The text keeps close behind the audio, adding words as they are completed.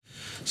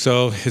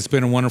So it's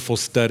been a wonderful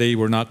study.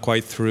 We're not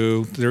quite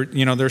through.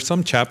 There's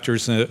some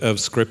chapters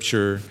of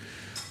Scripture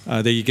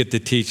that you get to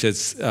teach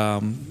as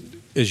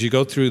you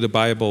go through the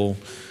Bible,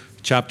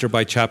 chapter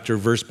by chapter,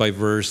 verse by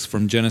verse,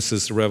 from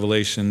Genesis to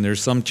Revelation.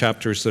 There's some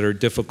chapters that are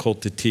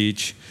difficult to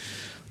teach,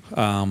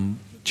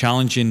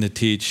 challenging to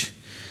teach.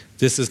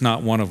 This is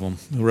not one of them.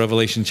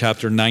 Revelation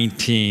chapter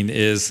 19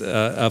 is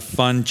a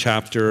fun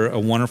chapter, a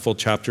wonderful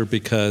chapter,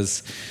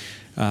 because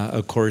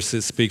of course,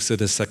 it speaks of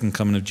the second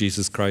coming of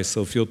Jesus Christ.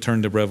 So if you'll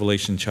turn to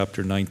Revelation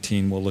chapter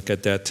 19, we'll look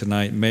at that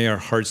tonight. May our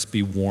hearts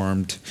be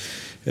warmed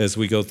as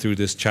we go through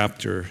this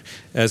chapter.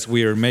 As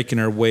we are making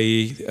our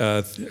way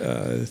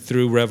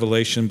through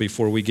Revelation,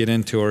 before we get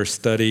into our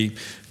study,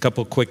 a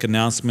couple quick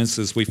announcements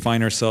as we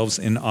find ourselves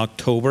in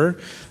October,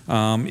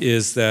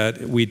 is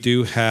that we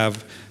do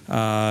have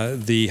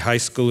the high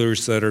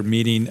schoolers that are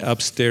meeting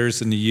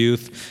upstairs in the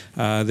youth.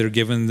 They're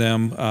giving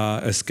them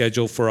a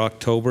schedule for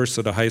October,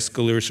 so the high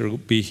schoolers will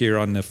be here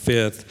on the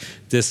 5th,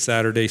 this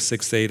Saturday,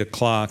 6 to 8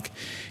 o'clock.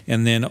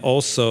 And then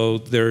also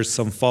there's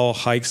some fall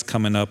hikes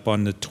coming up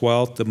on the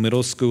 12th, the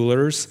middle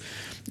schoolers.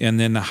 And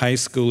then the high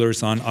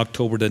schoolers on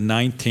October the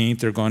 19th,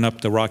 they're going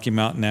up to Rocky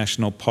Mountain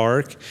National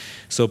Park.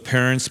 So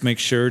parents, make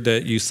sure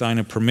that you sign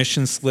a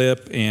permission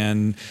slip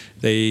and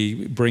they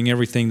bring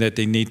everything that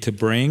they need to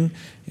bring.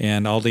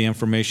 And all the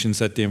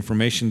information's at the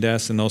information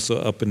desk and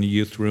also up in the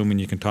youth room. And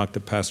you can talk to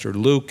Pastor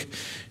Luke,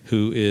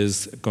 who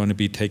is going to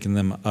be taking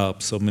them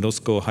up. So middle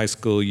school, high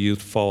school,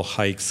 youth fall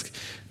hikes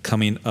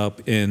coming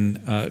up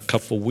in a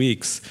couple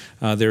weeks.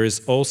 There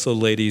is also,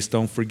 ladies,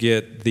 don't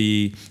forget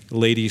the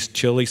ladies'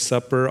 chili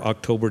supper,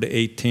 October the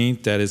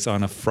 18th. That is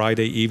on a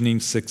Friday evening,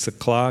 6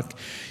 o'clock.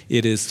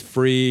 It is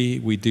free.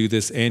 We do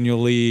this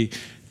annually.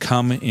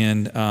 Come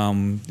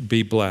and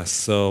be blessed.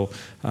 So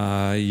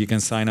you can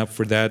sign up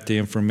for that, the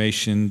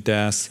information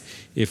desk,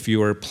 if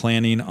you are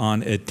planning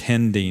on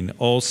attending.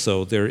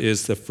 Also, there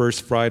is the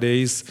First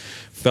Fridays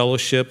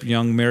Fellowship,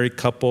 young married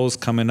couples,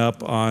 coming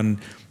up on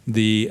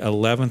the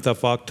 11th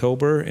of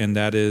October, and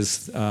that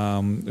is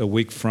a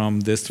week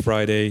from this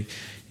Friday,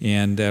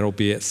 and that'll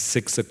be at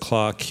 6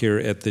 o'clock here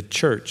at the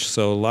church.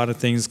 So a lot of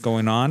things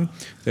going on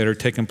that are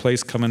taking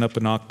place coming up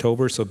in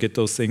October, so get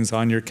those things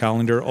on your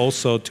calendar.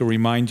 Also, to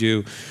remind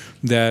you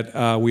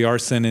that we are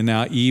sending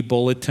out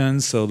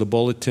e-bulletins, so the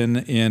bulletin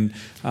in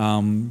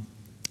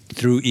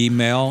through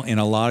email,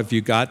 and a lot of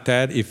you got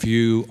that. If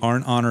you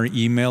aren't on our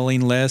emailing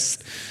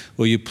list,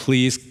 will you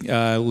please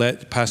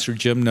let Pastor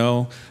Jim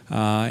know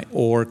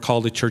or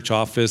call the church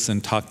office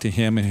and talk to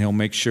him, and he'll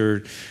make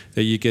sure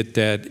that you get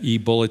that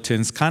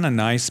e-bulletin. It's kind of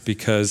nice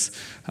because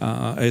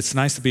it's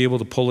nice to be able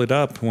to pull it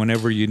up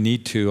whenever you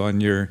need to on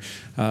your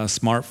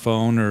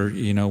smartphone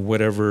or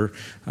whatever,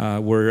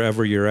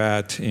 wherever you're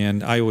at.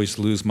 And I always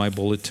lose my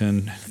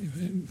bulletin.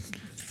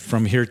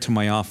 From here to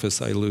my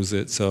office, I lose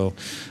it. So,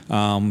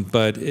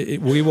 but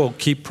we will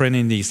keep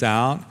printing these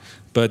out.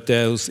 But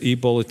those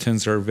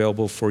e-bulletins are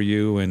available for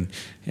you,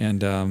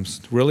 and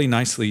really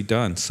nicely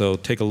done. So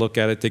take a look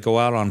at it. They go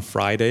out on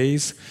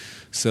Fridays,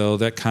 so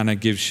that kind of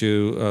gives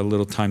you a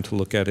little time to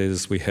look at it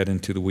as we head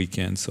into the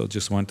weekend. So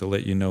just wanted to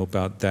let you know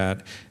about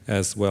that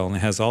as well. And it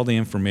has all the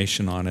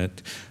information on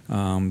it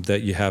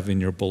that you have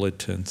in your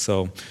bulletin.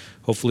 So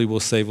hopefully we'll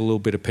save a little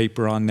bit of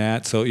paper on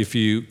that. So if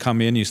you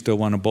come in, you still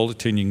want a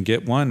bulletin, you can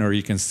get one, or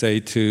you can say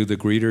to the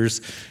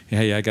greeters,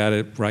 hey, I got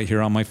it right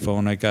here on my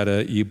phone. I got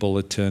an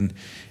e-bulletin.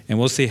 And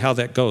we'll see how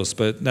that goes.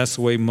 But that's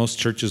the way most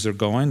churches are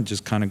going,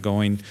 just kind of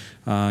going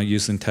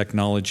using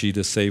technology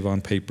to save on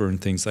paper and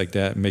things like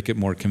that, and make it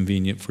more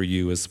convenient for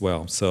you as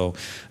well. So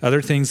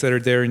other things that are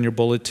there in your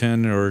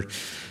bulletin or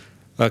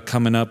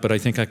coming up, but I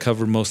think I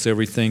covered most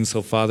everything.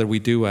 So, Father, we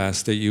do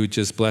ask that you would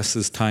just bless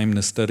this time in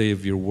the study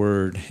of your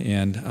word.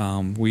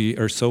 And we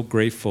are so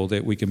grateful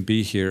that we can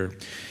be here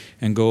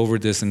and go over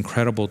this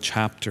incredible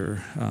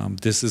chapter.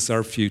 This is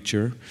our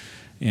future,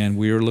 and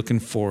we are looking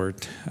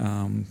forward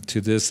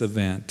to this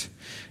event.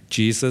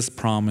 Jesus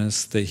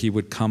promised that he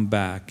would come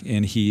back,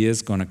 and he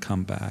is going to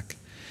come back.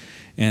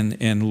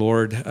 And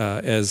Lord,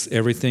 as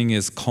everything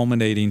is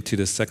culminating to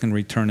the second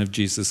return of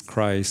Jesus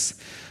Christ,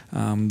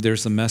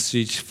 there's a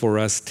message for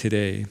us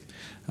today.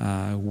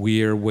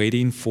 We are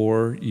waiting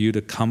for you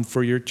to come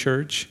for your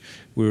church.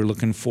 We're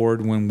looking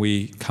forward when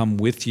we come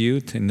with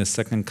you in the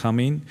second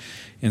coming.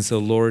 And so,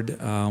 Lord,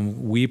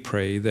 we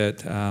pray that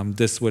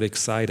this would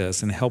excite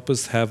us and help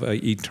us have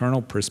an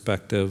eternal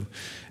perspective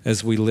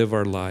as we live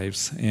our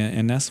lives.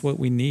 And that's what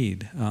we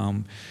need.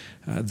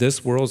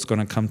 This world's going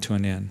to come to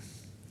an end.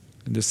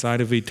 The side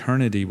of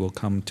eternity will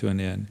come to an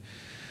end.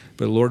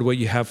 But Lord, what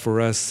you have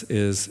for us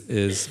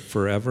is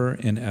forever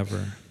and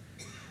ever.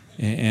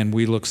 And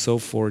we look so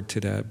forward to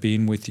that,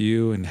 being with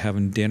you and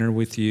having dinner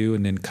with you,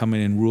 and then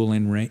coming and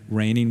ruling,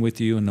 reigning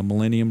with you in the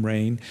millennium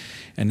reign,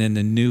 and then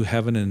the new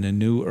heaven and the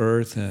new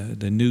earth,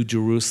 the new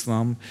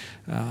Jerusalem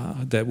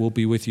that will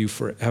be with you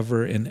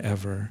forever and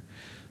ever.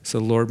 So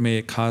Lord, may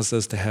it cause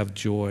us to have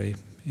joy,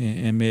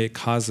 and may it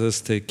cause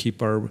us to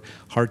keep our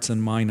hearts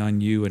and mind on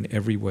you in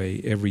every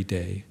way, every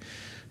day.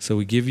 So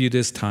we give you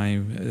this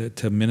time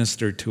to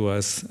minister to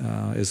us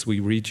as we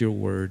read your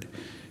word.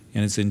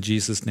 And it's in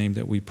Jesus' name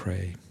that we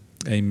pray.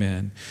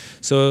 Amen.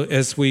 So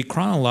as we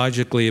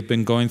chronologically have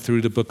been going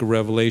through the book of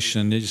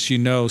Revelation, as you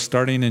know,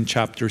 starting in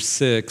chapter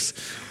 6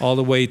 all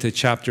the way to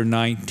chapter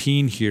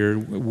 19 here,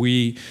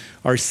 we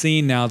are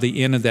seeing now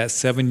the end of that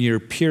 7-year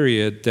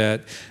period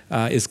that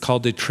is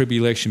called the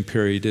tribulation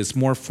period. It's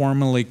more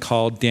formally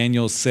called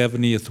Daniel's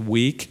 70th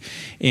week.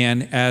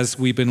 And as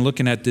we've been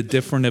looking at the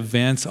different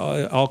events,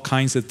 all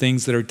kinds of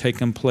things that are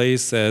taking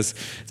place as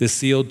the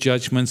sealed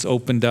judgments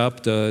opened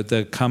up,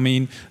 the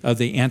coming of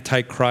the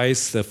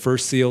Antichrist, the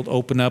first seal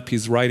opened up.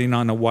 He's riding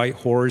on a white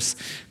horse,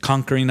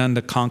 conquering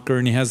unto conquer,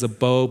 and he has a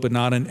bow but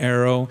not an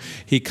arrow.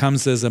 He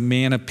comes as a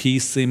man of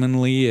peace,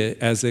 seemingly,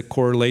 as it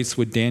correlates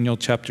with Daniel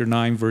chapter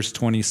 9, verse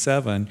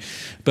 27.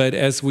 But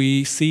as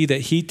we see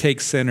that he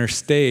takes center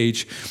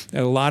stage,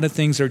 a lot of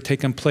things are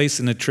taking place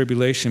in the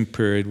tribulation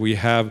period. We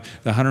have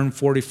the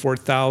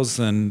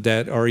 144,000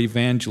 that are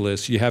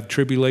evangelists. You have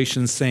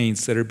tribulation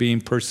saints that are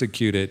being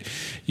persecuted.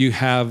 You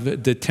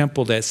have the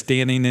temple that's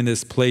standing in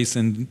its place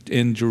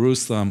in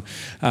Jerusalem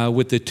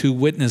with the 2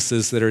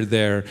 witnesses that are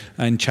there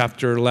in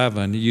chapter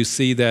 11. You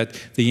see that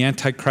the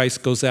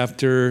Antichrist goes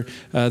after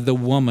the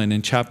woman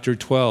in chapter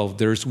 12.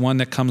 There's one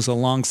that comes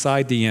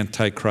alongside the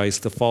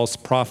Antichrist, the false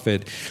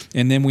prophet.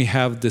 And then we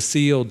have the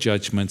seal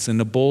judgments and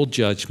the bowl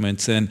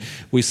judgments. And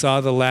we saw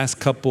the last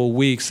couple of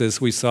weeks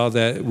as we saw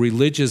that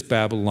religious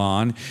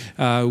Babylon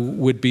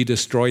would be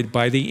destroyed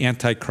by the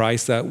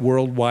Antichrist, that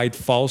worldwide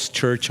false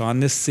church on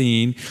the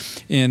scene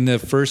in the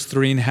first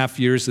 3.5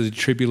 years of the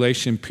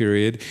tribulation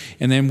period.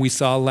 And then we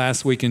saw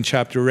last week in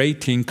chapter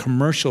 18,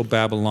 commercial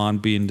Babylon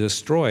being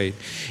destroyed.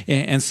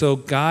 And so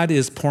God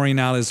is pouring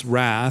out his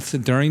wrath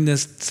during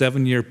this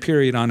 7-year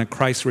period on a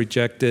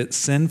Christ-rejected,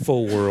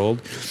 sinful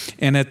world.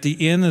 And at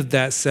the end of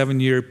that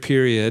 7-year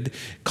period,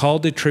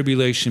 called the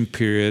tribulation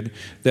period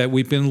that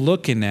we've been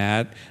looking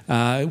at,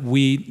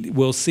 we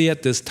will see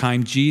at this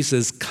time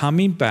Jesus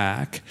coming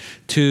back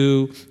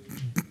to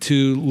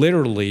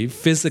literally,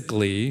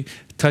 physically,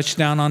 touch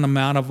down on the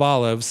Mount of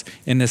Olives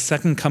in the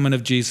second coming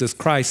of Jesus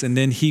Christ, and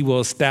then he will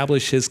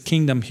establish his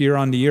kingdom here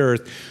on the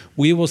earth.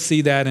 We will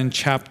see that in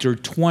chapter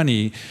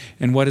 20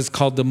 in what is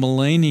called the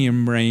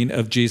millennium reign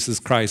of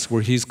Jesus Christ,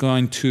 where he's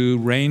going to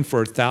reign for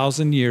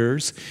 1,000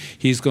 years.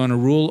 He's going to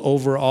rule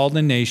over all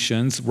the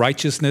nations.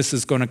 Righteousness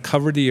is going to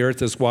cover the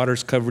earth as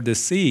waters cover the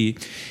sea.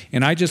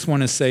 And I just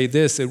want to say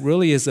this, it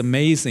really is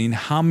amazing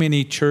how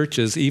many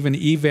churches, even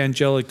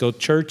evangelical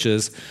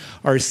churches,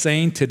 are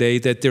saying today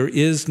that there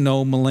is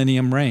no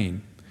millennium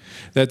reign.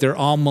 That they're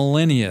all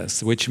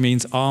millennials, which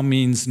means all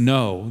means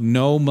no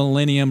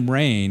millennium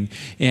reign.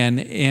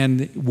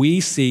 And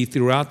we see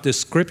throughout the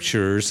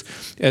scriptures,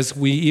 as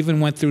we even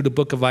went through the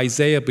book of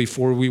Isaiah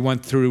before we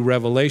went through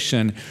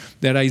Revelation,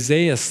 that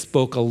Isaiah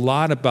spoke a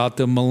lot about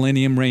the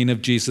millennium reign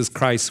of Jesus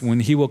Christ when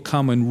he will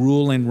come and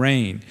rule and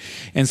reign.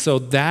 And so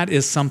that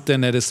is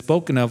something that is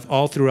spoken of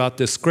all throughout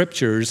the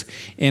scriptures,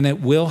 and it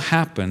will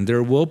happen.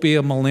 There will be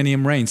a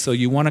millennium reign. So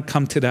you want to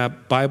come to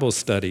that Bible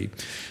study.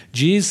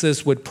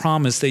 Jesus would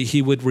promise that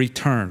he would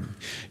return.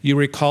 You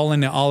recall in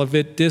the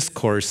Olivet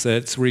Discourse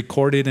that's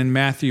recorded in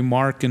Matthew,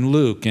 Mark, and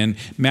Luke, and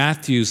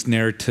Matthew's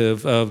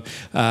narrative of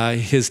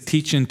his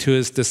teaching to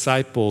his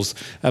disciples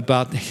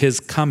about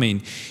his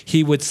coming.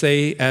 He would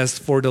say, as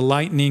for the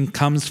lightning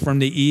comes from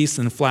the east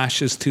and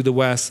flashes to the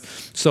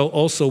west, so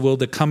also will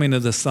the coming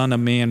of the Son of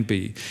Man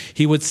be.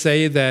 He would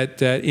say that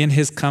in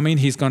his coming,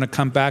 he's going to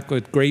come back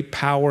with great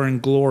power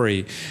and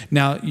glory.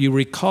 Now, you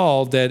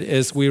recall that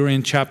as we were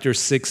in chapter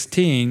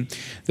 16,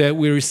 that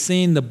we were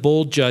seeing the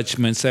bowl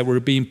judgments that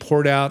were being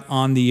poured out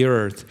on the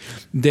earth.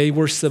 They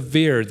were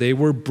severe, they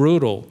were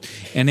brutal.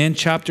 And in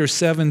chapter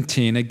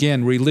 17,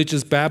 again,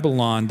 religious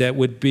Babylon, that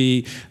would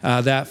be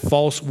that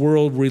false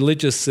world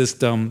religious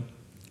system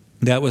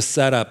that was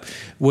set up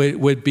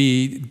would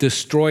be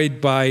destroyed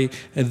by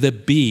the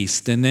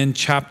beast. And then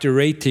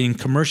chapter 18,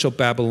 commercial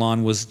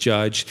Babylon was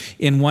judged.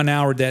 In 1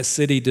 hour, that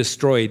city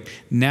destroyed.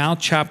 Now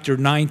chapter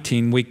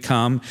 19, we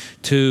come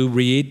to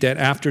read that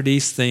after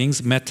these things,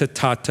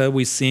 metatata,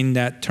 we've seen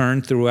that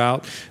turn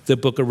throughout the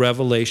book of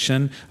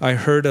Revelation. I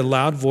heard a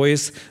loud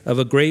voice of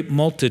a great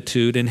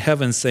multitude in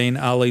heaven saying,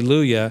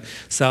 Alleluia,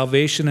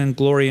 salvation and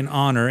glory and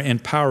honor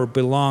and power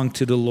belong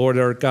to the Lord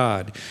our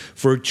God.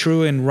 For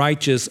true and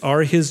righteous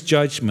are his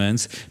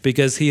judgments,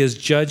 because he has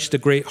judged the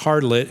great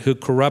harlot who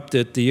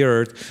corrupted the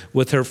earth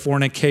with her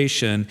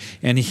fornication,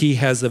 and he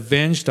has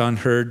avenged on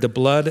her the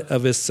blood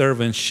of his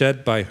servants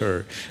shed by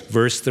her.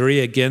 Verse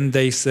 3, again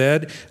they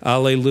said,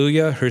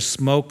 Alleluia, her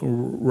smoke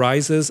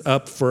rises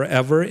up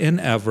forever and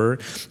ever.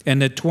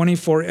 And the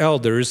 24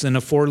 elders and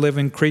the 4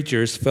 living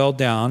creatures fell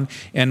down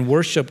and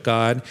worshiped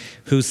God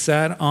who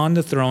sat on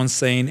the throne,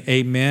 saying,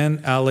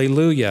 Amen,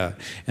 Alleluia.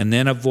 And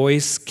then a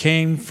voice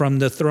came from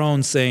the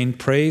throne saying,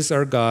 Praise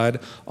our God,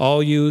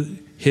 all you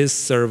his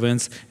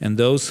servants, and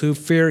those who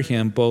fear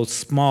him, both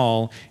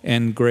small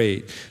and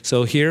great.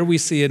 So here we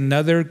see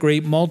another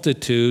great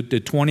multitude, the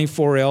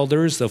 24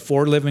 elders, the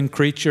 4 living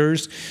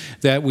creatures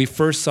that we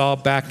first saw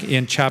back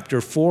in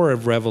chapter 4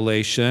 of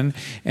Revelation,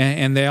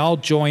 and they all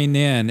join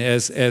in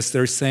as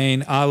they're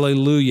saying,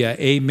 Alleluia,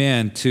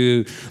 amen,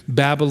 to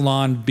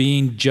Babylon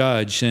being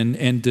judged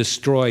and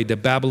destroyed, the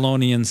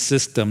Babylonian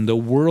system, the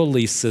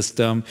worldly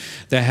system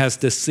that has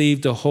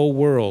deceived the whole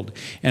world.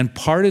 And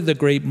part of the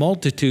great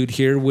multitude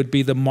here would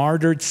be the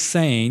martyred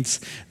saints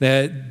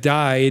that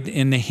died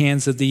in the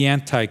hands of the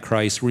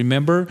Antichrist.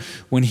 Remember,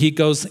 when he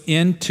goes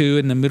into,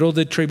 in the middle of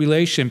the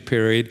tribulation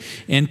period,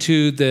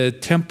 into the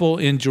temple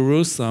in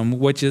Jerusalem,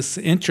 which is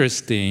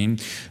interesting,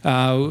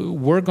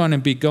 we're going to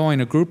be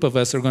going, a group of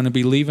us are going to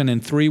be leaving in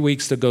 3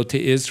 weeks to go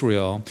to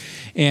Israel.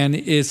 And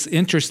it's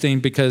interesting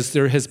because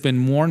there has been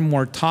more and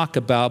more talk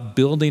about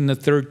building the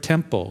third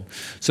temple.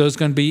 So it's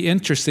going to be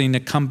interesting to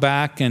come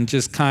back and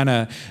just kind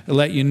of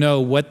let you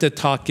know what the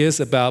talk is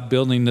about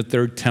building the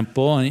third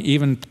temple. And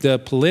even the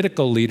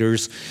political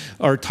leaders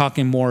are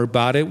talking more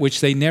about it,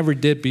 which they never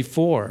did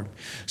before.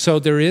 So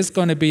there is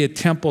going to be a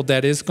temple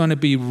that is going to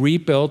be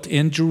rebuilt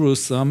in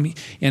Jerusalem,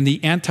 and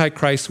the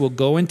Antichrist will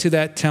go into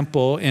that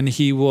temple and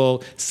he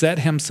will set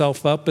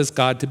himself up as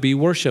God to be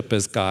worshiped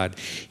as God.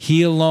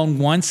 He alone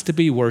wants to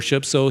be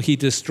worshiped, so he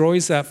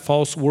destroys that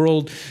false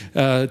world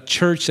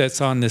church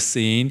that's on the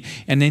scene,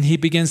 and then he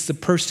begins to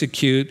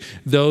persecute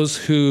those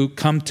who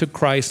come to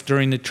Christ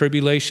during the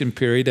tribulation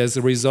period as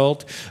a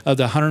result of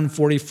the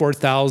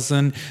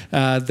 144,000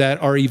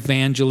 that are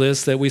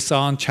evangelists that we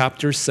saw in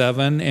chapter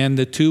 7, and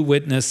the 2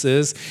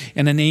 witnesses,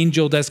 and an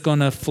angel that's going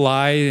to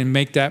fly and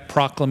make that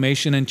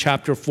proclamation in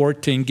chapter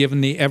 14,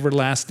 given the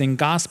everlasting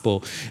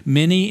gospel.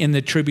 Many in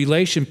the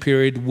tribulation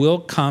period will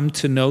come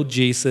to know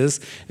Jesus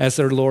as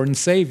their Lord and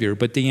Savior,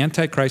 but the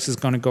Antichrist is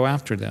going to go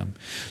after them.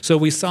 So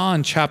we saw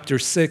in chapter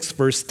 6,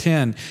 verse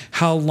 10,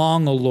 how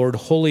long, O Lord,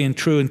 holy and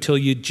true, until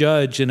you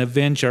judge and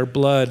avenge our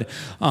blood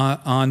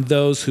on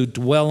those who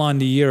dwell on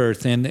the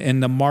earth.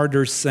 And the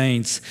martyr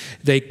saints,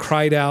 they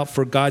cried out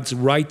for God's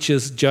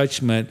righteous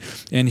judgment,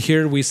 and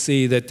here we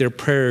see that their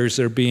prayers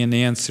are being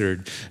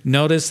answered.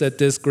 Notice that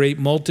this great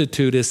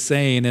multitude is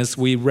saying, as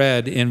we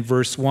read in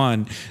verse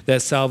 1,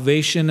 that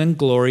salvation and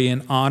glory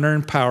and honor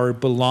and power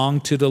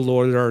belong to the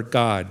Lord our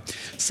God.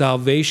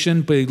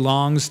 Salvation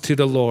belongs to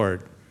the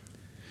Lord.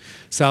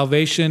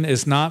 Salvation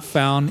is not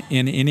found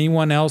in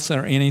anyone else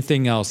or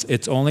anything else.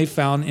 It's only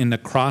found in the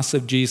cross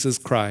of Jesus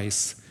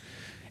Christ,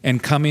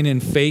 and coming in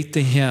faith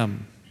to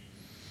him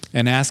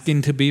and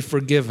asking to be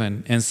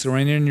forgiven and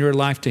surrendering your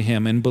life to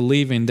him and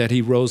believing that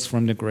he rose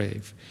from the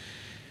grave.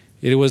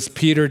 It was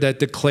Peter that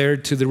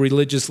declared to the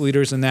religious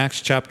leaders in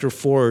Acts chapter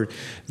 4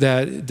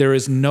 that there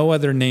is no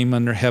other name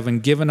under heaven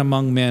given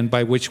among men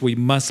by which we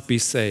must be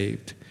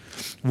saved.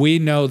 We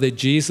know that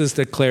Jesus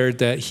declared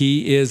that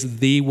he is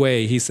the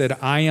way. He said,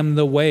 I am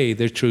the way,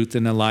 the truth,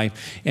 and the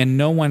life, and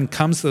no one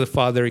comes to the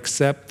Father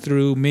except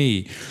through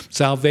me.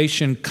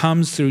 Salvation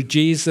comes through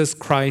Jesus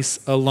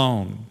Christ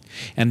alone.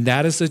 And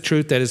that is the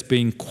truth that is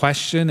being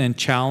questioned and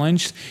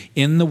challenged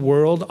in the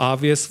world,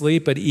 obviously,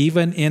 but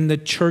even in the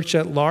church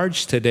at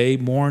large today,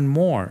 more and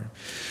more.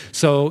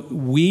 So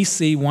we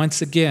see,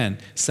 once again,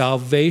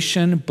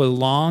 salvation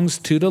belongs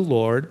to the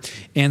Lord.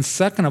 And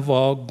second of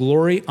all,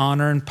 glory,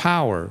 honor, and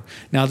power.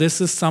 Now,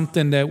 this is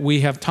something that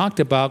we have talked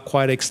about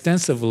quite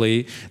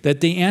extensively,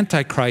 that the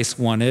Antichrist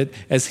wanted,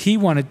 as he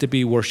wanted to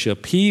be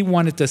worshiped. He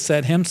wanted to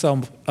set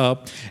himself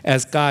up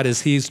as God,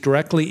 as he's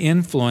directly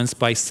influenced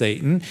by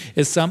Satan.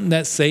 It's something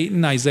that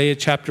Satan, Isaiah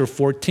chapter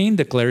 14,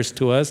 declares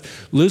to us.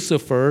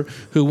 Lucifer,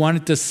 who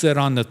wanted to sit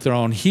on the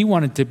throne, he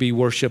wanted to be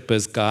worshiped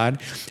as God,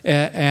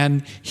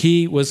 and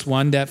he was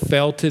one that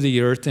fell to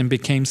the earth and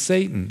became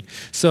Satan.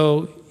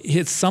 So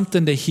it's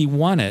something that he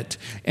wanted,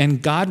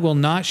 and God will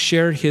not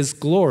share his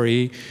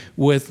glory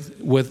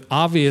with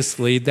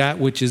obviously that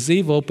which is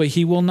evil, but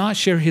he will not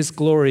share his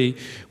glory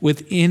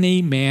with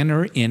any man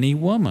or any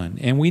woman,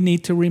 and we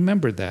need to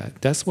remember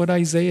that. That's what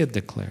Isaiah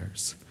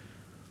declares.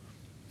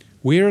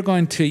 We are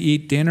going to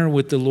eat dinner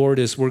with the Lord,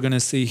 as we're going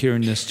to see here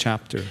in this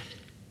chapter.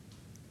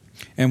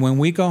 And when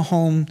we go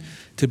home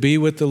to be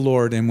with the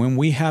Lord, and when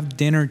we have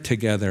dinner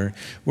together,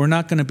 we're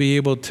not going to be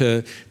able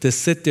to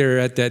sit there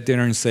at that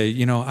dinner and say,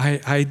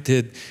 I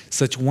did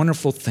such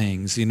wonderful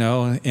things,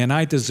 and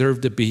I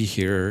deserve to be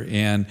here.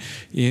 And,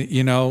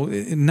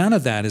 none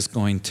of that is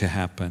going to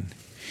happen.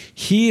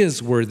 He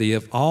is worthy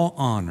of all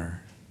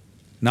honor,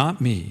 not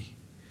me,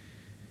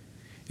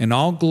 and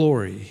all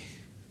glory,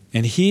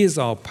 and he is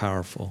all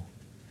powerful.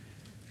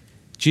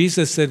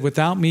 Jesus said,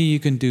 without me, you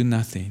can do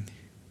nothing.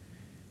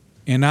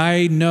 And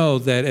I know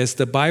that, as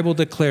the Bible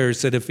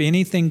declares, that if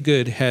anything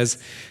good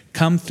has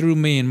come through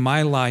me in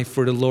my life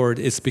for the Lord,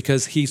 it's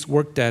because he's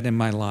worked that in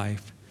my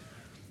life.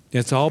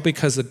 It's all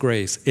because of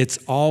grace. It's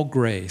all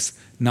grace,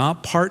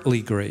 not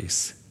partly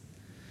grace.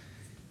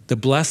 The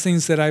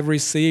blessings that I've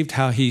received,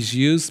 how he's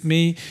used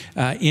me,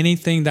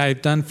 anything that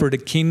I've done for the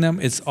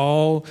kingdom, it's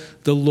all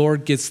the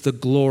Lord gets the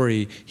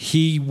glory.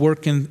 He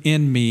working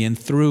in me and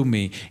through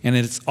me, and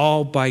it's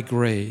all by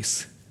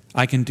grace.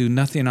 I can do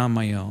nothing on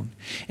my own.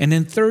 And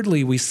then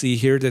thirdly, we see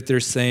here that they're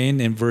saying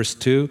in verse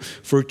 2,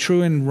 for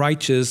true and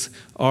righteous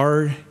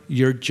are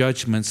your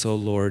judgments, O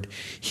Lord.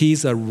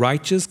 He's a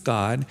righteous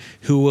God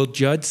who will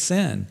judge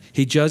sin.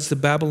 He judged the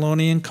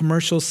Babylonian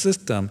commercial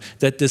system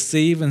that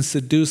deceived and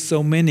seduced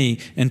so many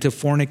into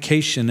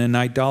fornication and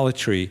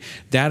idolatry.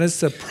 That is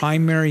the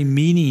primary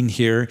meaning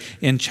here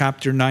in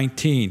chapter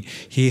 19.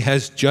 He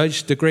has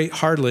judged the great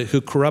harlot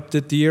who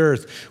corrupted the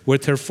earth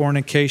with her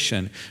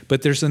fornication.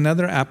 But there's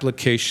another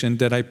application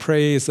that I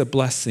pray is a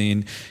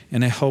blessing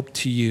and a help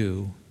to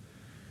you.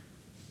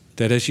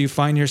 That as you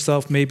find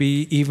yourself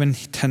maybe even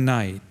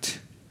tonight,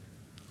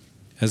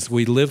 as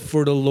we live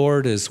for the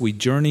Lord, as we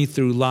journey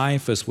through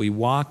life, as we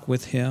walk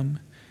with Him,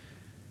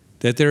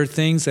 that there are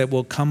things that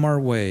will come our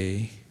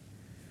way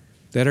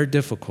that are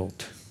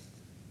difficult.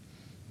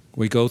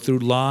 We go through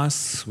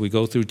loss, we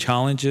go through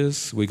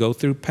challenges, we go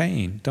through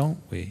pain,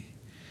 don't we?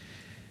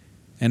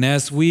 And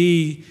as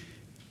we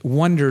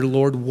wonder,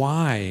 Lord,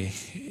 why?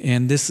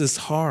 And this is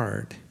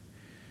hard.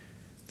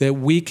 That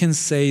we can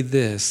say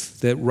this,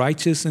 that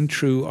righteous and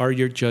true are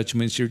your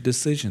judgments, your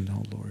decision,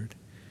 O Lord.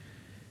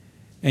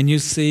 And you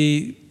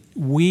see,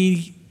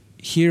 we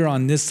here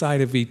on this side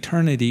of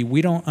eternity,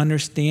 we don't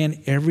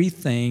understand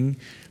everything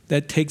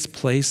that takes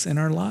place in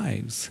our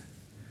lives.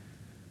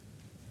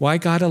 Why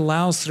God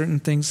allows certain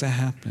things to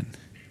happen.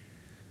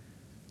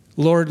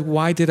 Lord,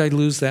 why did I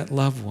lose that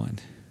loved one?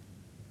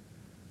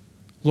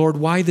 Lord,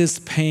 why this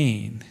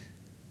pain?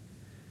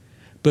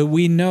 But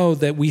we know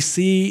that we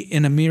see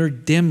in a mirror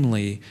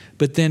dimly,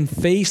 but then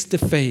face to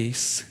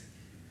face.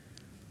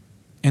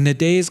 And the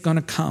day is going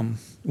to come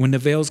when the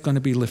veil is going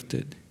to be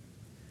lifted.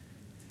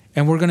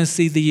 And we're going to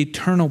see the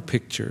eternal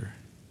picture.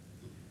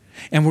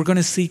 And we're going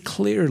to see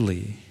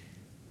clearly.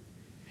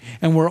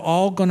 And we're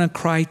all going to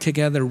cry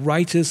together,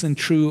 righteous and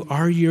true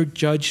are your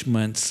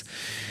judgments.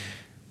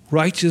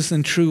 Righteous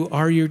and true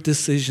are your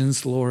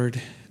decisions,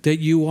 Lord, that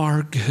you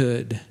are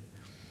good.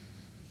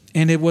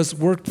 And it was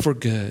worked for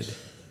good.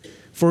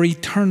 For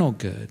eternal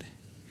good.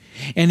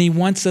 And He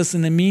wants us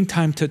in the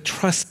meantime to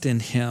trust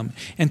in Him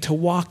and to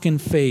walk in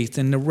faith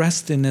and to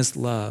rest in His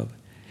love.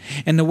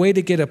 And the way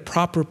to get a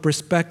proper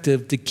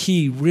perspective, the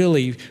key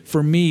really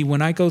for me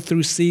when I go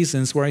through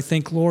seasons where I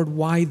think, Lord,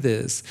 why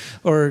this?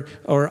 Or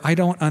I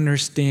don't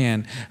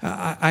understand.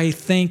 I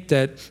think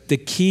that the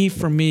key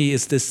for me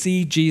is to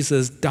see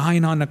Jesus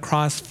dying on the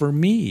cross for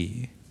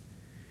me.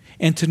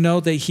 And to know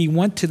that He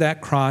went to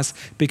that cross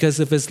because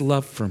of His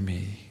love for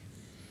me.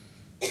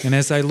 And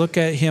as I look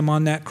at Him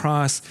on that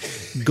cross,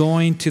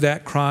 going to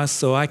that cross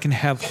so I can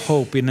have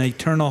hope, an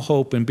eternal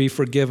hope and be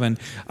forgiven,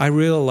 I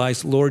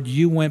realize, Lord,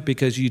 you went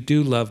because you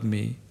do love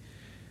me.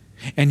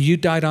 And you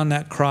died on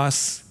that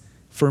cross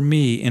for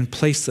me in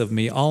place of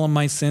me. All of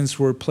my sins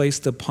were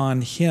placed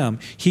upon Him.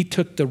 He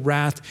took the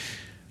wrath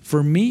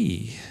for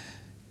me.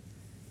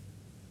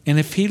 And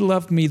if He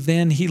loved me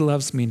then, He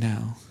loves me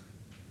now.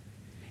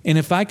 And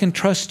if I can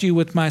trust you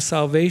with my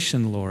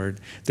salvation,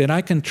 Lord, then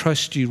I can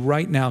trust you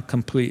right now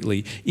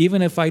completely.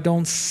 Even if I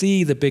don't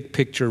see the big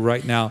picture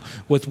right now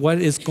with what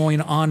is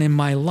going on in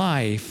my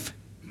life.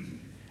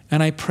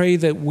 And I pray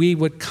that we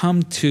would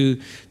come to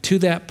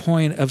that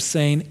point of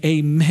saying,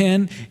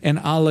 amen and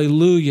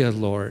alleluia,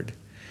 Lord.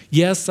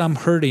 Yes, I'm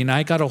hurting.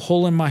 I got a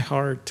hole in my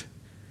heart.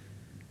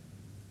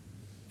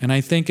 And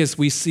I think as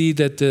we see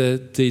that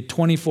the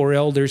 24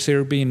 elders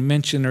here being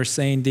mentioned are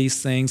saying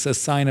these things, a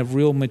sign of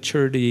real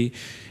maturity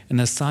and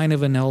a sign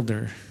of an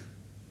elder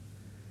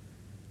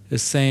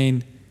is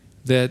saying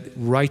that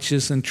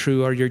righteous and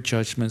true are your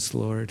judgments,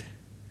 Lord.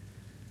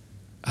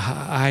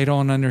 I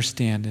don't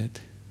understand it,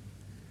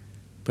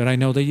 but I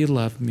know that you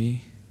love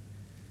me.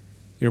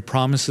 Your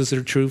promises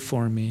are true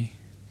for me.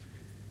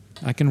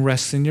 I can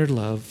rest in your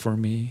love for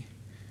me.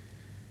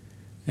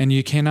 And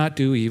you cannot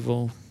do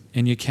evil,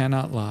 and you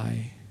cannot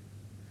lie.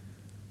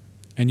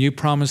 And you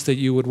promised that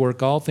you would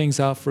work all things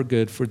out for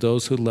good for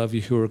those who love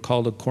you, who are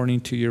called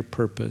according to your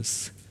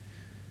purpose.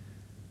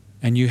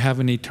 And you have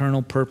an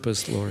eternal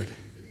purpose, Lord.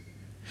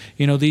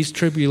 You know, these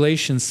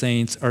tribulation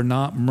saints are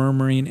not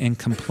murmuring and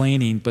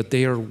complaining, but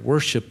they are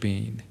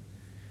worshiping.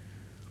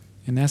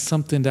 And that's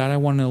something that I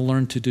want to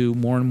learn to do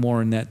more and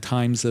more in that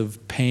times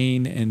of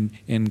pain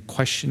and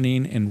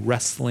questioning and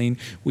wrestling.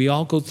 We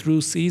all go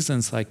through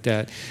seasons like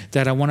that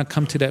I want to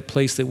come to that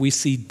place that we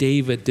see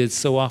David did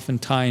so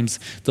oftentimes,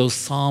 those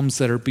Psalms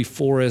that are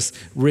before us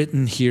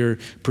written here,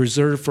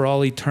 preserved for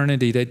all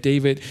eternity, that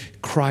David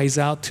cries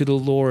out to the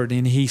Lord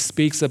and he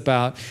speaks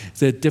about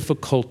the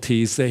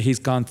difficulties that he's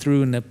gone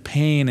through and the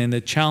pain and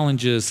the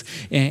challenges,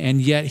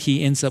 and yet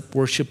he ends up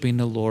worshiping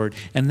the Lord.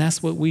 And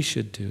that's what we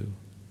should do.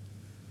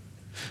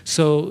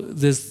 So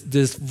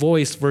this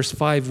voice, verse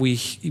 5,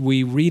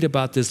 we read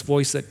about this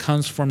voice that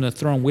comes from the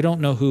throne. We don't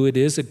know who it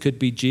is. It could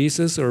be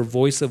Jesus or a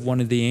voice of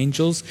one of the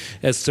angels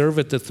that serve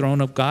at the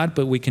throne of God.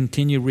 But we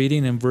continue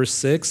reading in verse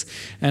 6.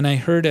 And I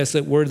heard, as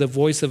it were, the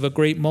voice of a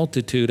great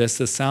multitude, as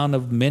the sound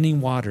of many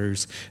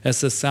waters,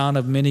 as the sound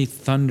of many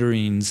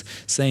thunderings,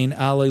 saying,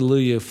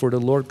 Alleluia, for the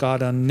Lord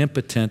God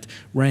omnipotent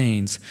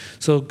reigns.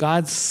 So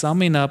God's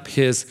summing up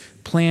his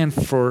plan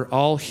for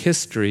all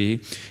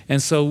history.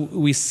 And so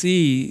we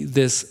see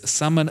this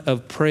summit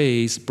of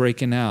praise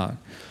breaking out.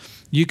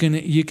 You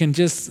can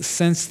just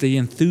sense the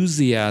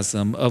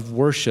enthusiasm of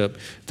worship.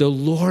 The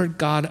Lord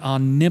God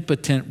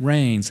omnipotent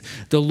reigns.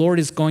 The Lord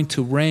is going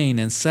to reign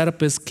and set up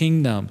his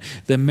kingdom.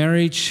 The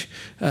marriage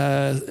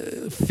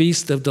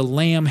feast of the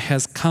Lamb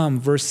has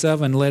come. Verse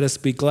 7, let us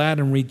be glad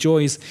and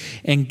rejoice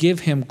and give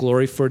him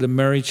glory, for the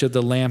marriage of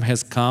the Lamb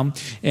has come,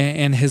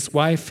 and his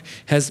wife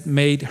has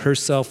made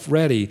herself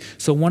ready.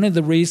 So one of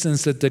the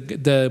reasons that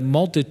the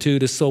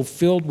multitude is so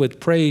filled with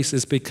praise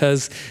is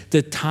because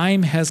the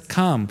time has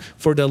come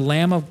for the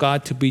Lamb of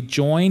God to be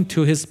joined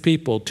to his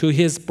people, to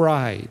his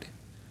bride.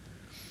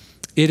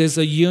 It is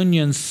a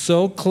union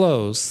so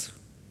close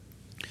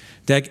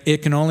that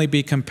it can only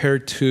be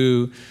compared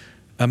to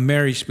a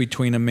marriage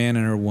between a man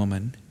and a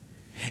woman.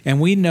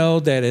 And we know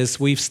that as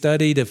we've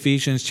studied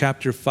Ephesians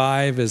chapter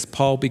 5, as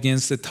Paul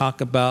begins to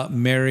talk about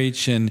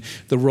marriage and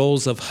the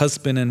roles of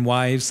husband and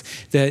wives,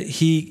 that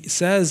he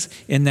says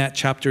in that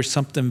chapter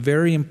something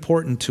very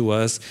important to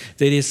us,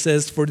 that he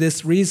says, for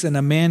this reason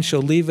a man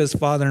shall leave his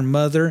father and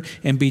mother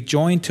and be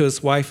joined to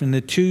his wife, and the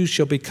two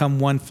shall become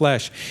one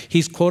flesh.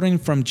 He's quoting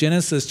from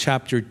Genesis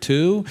chapter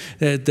 2,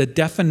 the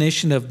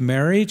definition of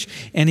marriage,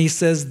 and he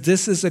says,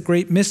 this is a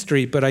great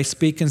mystery, but I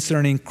speak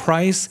concerning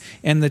Christ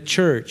and the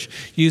church.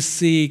 You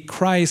see,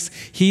 Christ,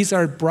 he's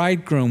our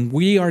bridegroom.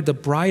 We are the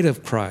bride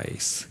of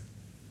Christ.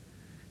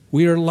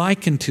 We are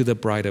likened to the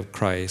bride of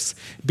Christ,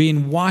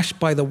 being washed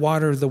by the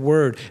water of the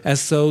word,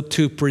 as so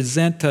to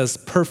present us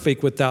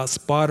perfect without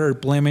spot or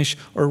blemish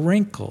or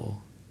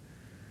wrinkle.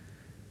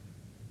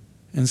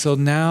 And so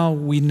now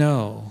we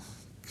know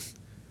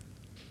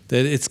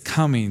that it's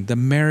coming. The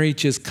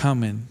marriage is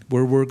coming,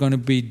 where we're going to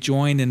be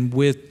joined in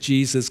with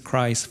Jesus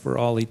Christ for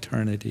all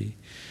eternity.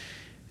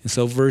 And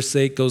so verse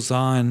 8 goes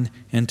on,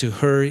 and to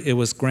her it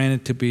was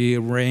granted to be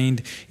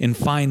arrayed in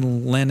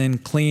fine linen,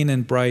 clean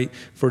and bright,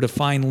 for the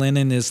fine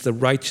linen is the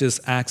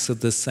righteous acts of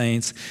the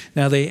saints.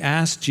 Now they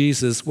asked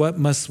Jesus, what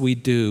must we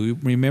do?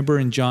 Remember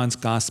in John's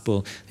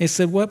gospel, they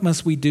said, what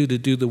must we do to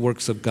do the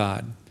works of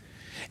God?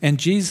 And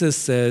Jesus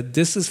said,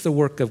 this is the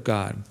work of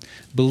God.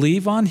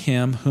 Believe on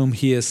him whom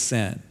he has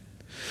sent.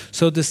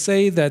 So to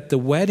say that the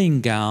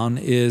wedding gown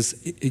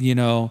is,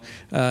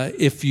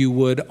 if you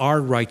would, our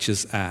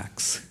righteous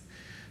acts.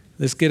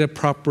 Let's get a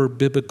proper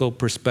biblical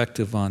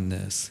perspective on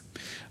this.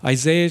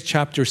 Isaiah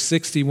chapter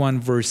 61,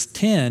 verse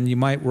 10, you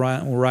might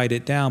write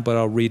it down, but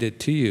I'll read it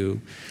to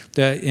you.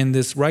 That in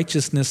this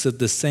righteousness of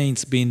the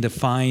saints being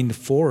defined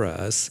for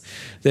us,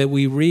 that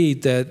we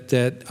read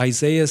that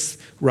Isaiah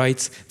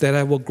writes that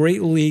I will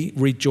greatly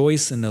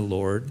rejoice in the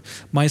Lord.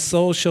 My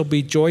soul shall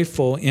be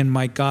joyful in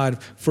my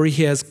God, for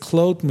he has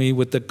clothed me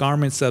with the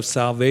garments of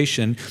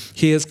salvation.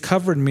 He has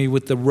covered me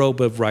with the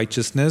robe of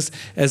righteousness,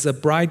 as a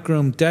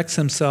bridegroom decks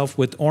himself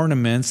with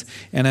ornaments,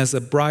 and as a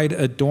bride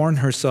adorn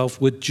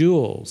herself with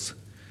jewels.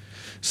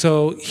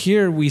 So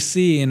here we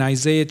see in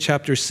Isaiah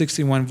chapter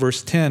 61,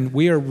 verse 10,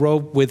 we are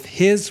robed with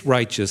his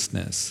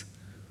righteousness,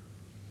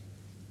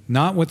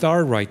 not with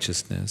our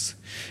righteousness.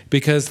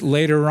 Because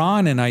later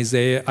on in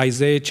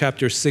Isaiah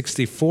chapter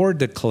 64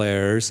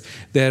 declares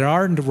that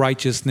our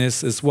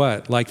righteousness is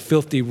what? Like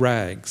filthy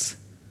rags.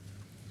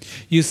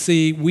 You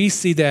see, we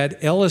see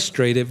that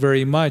illustrated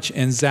very much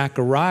in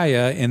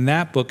Zechariah in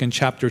that book in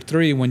chapter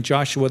 3, when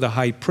Joshua the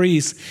high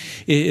priest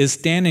is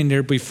standing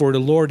there before the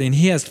Lord and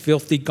he has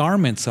filthy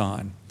garments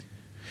on.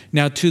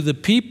 Now, to the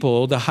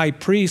people, the high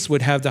priest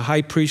would have the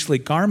high priestly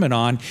garment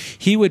on.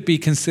 He would be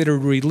considered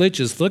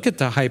religious. Look at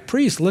the high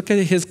priest. Look at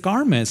his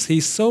garments.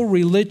 He's so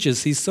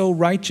religious. He's so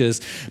righteous.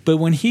 But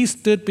when he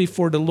stood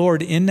before the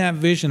Lord in that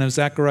vision of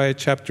Zechariah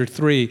chapter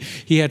 3,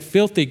 he had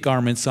filthy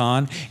garments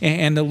on.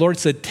 And the Lord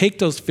said, take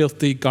those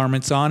filthy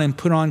garments on and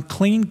put on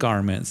clean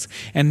garments.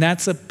 And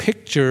that's a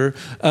picture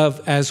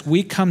of, as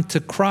we come to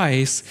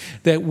Christ,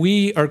 that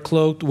we are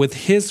clothed with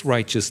his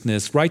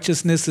righteousness.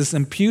 Righteousness is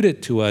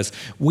imputed to us.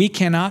 We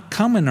cannot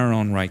come in our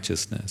own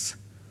righteousness.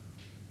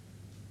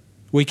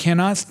 We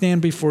cannot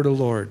stand before the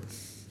Lord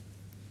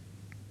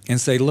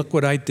and say, look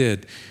what I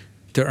did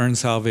to earn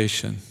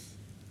salvation.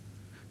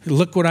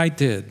 Look what I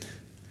did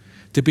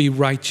to be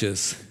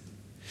righteous.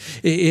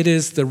 It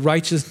is the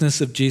righteousness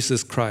of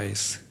Jesus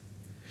Christ.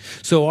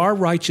 So our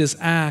righteous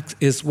act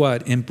is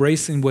what?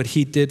 Embracing what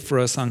he did for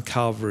us on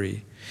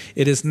Calvary.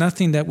 It is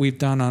nothing that we've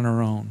done on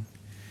our own.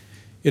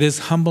 It is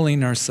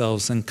humbling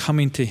ourselves and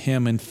coming to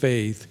him in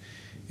faith,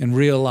 and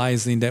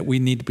realizing that we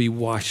need to be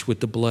washed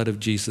with the blood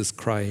of Jesus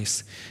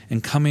Christ,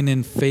 and coming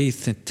in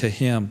faith to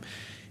him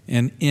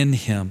and in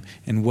him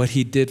and what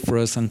he did for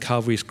us on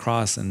Calvary's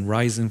cross and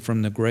rising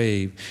from the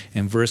grave.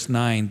 And verse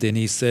 9, then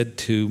he said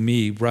to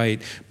me, right,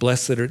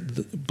 blessed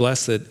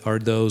are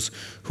those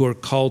who are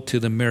called to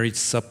the marriage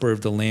supper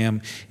of the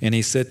Lamb. And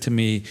he said to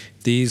me,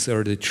 these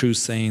are the true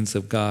sayings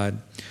of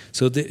God.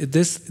 So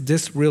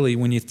this really,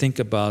 when you think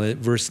about it,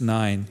 verse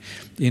 9,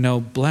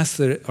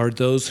 blessed are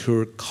those who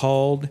are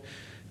called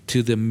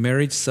to the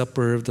marriage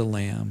supper of the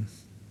Lamb.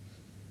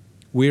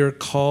 We are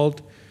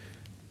called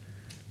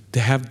to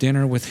have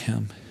dinner with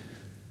him.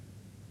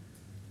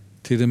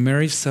 to the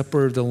marriage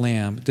supper of the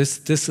Lamb.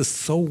 This is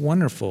so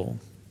wonderful.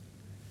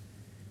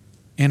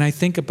 And I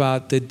think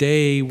about the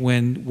day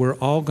when we're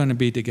all going to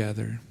be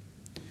together.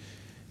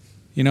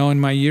 You know, in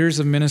my years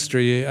of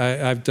ministry,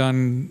 I've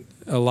done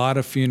a lot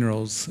of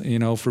funerals, you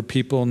know, for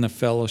people in the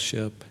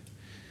fellowship.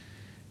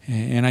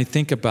 And I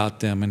think about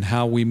them and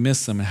how we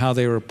miss them and how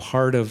they were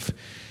part of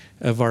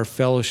our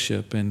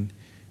fellowship, and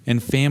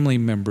family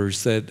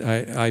members that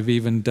I've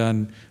even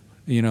done,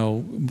 you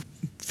know,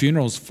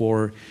 funerals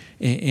for.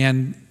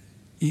 And,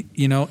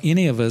 you know,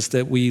 any of us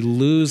that we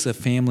lose a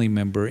family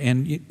member,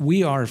 and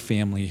we are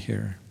family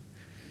here.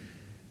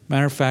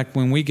 Matter of fact,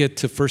 when we get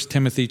to 1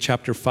 Timothy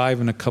chapter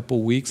 5 in a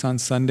couple weeks on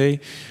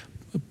Sunday,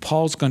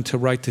 Paul's going to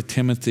write to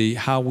Timothy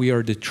how we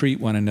are to treat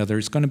one another.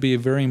 It's going to be a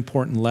very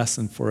important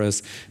lesson for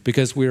us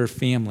because we're a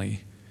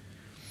family.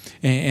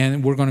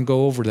 And we're going to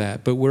go over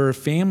that. But we're a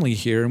family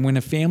here. And when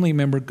a family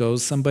member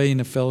goes, somebody in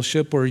a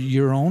fellowship or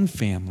your own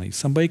family,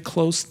 somebody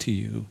close to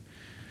you,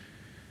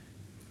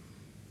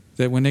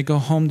 that when they go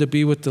home to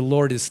be with the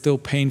Lord, it's still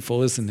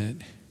painful, isn't it?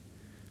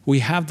 We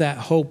have that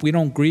hope. We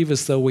don't grieve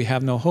as though we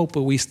have no hope,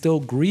 but we still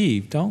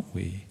grieve, don't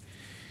we?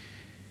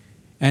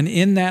 And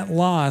in that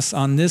loss,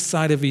 on this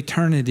side of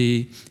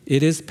eternity,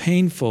 it is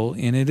painful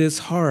and it is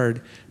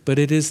hard, but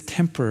it is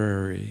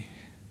temporary.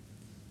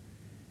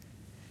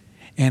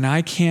 And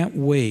I can't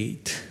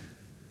wait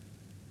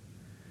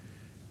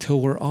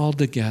till we're all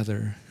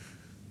together,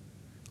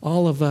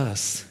 all of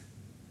us,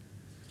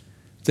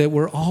 that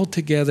we're all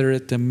together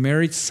at the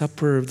marriage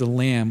supper of the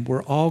Lamb.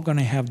 We're all going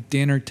to have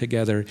dinner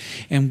together.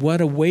 And what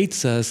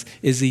awaits us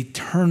is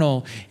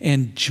eternal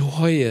and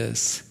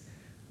joyous.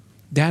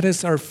 That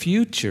is our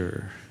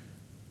future.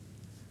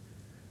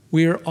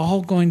 We are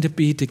all going to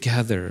be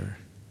together.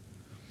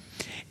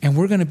 And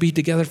we're going to be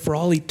together for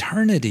all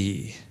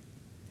eternity.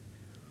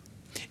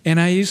 And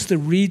I used to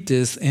read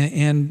this,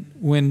 and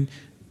when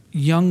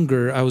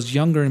I was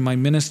younger in my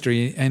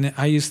ministry, and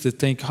I used to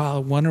think, I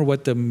wonder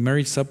what the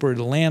marriage supper of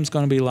the Lamb's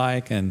going to be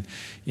like, and,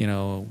 you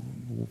know,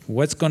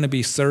 what's going to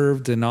be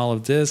served and all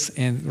of this.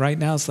 And right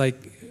now it's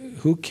like,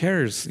 who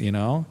cares, you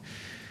know?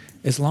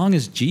 As long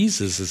as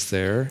Jesus is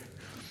there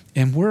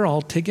and we're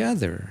all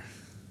together.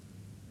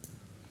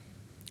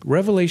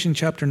 Revelation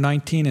chapter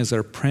 19 is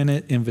our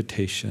printed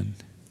invitation.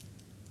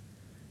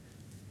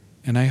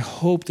 And I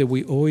hope that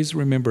we always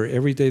remember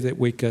every day that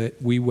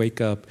we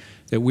wake up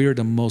that we are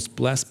the most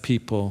blessed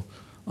people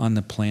on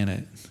the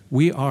planet.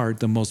 We are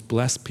the most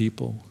blessed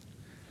people.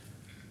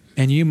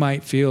 And you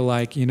might feel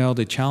like, you know,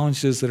 the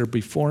challenges that are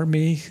before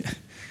me,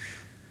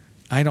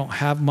 I don't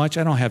have much.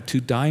 I don't have 2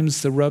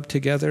 dimes to rub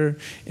together.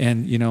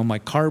 And, you know, my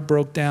car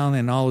broke down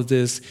and all of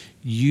this.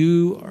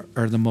 You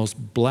are the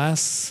most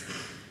blessed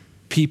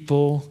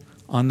people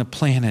on the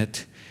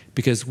planet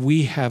because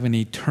we have an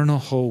eternal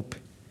hope.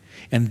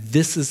 And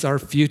this is our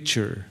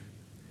future.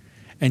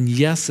 And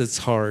yes, it's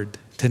hard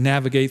to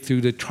navigate through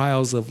the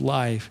trials of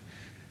life,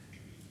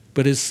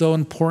 but it's so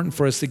important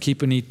for us to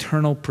keep an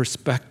eternal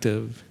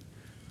perspective.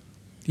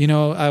 You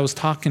know, I was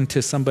talking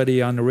to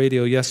somebody on the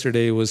radio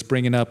yesterday who was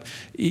bringing up,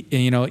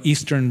 you know,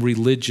 Eastern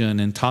religion,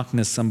 and talking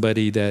to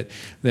somebody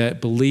that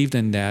believed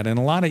in that. And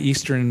a lot of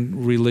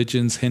Eastern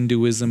religions,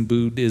 Hinduism,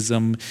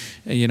 Buddhism,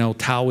 you know,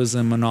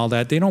 Taoism and all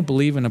that, they don't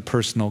believe in a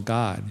personal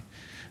God.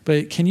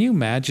 But can you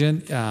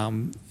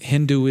imagine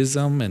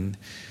Hinduism? And,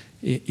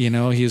 you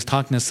know, he was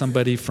talking to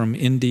somebody from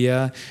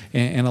India,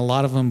 and a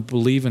lot of them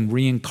believe in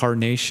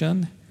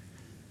reincarnation.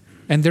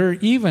 And there are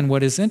even,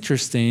 what is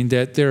interesting,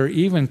 that there are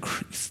even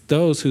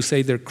those who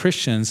say they're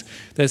Christians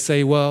that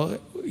say, well,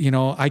 you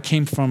know, I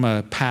came from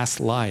a past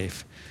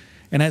life.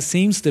 And that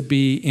seems to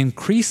be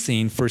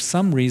increasing for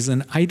some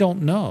reason, I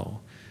don't know.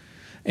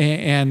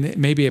 And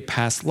maybe a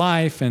past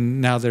life,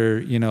 and now they're,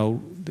 you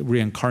know,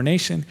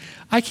 reincarnation.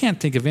 I can't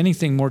think of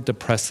anything more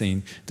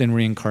depressing than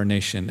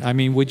reincarnation. I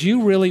mean, would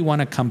you really want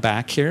to come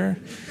back here?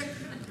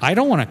 I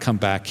don't want to come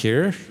back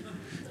here.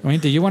 I mean,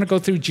 do you want to go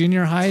through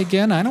junior high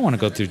again? I don't want to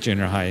go through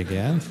junior high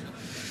again.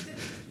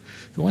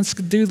 Who wants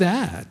to do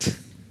that?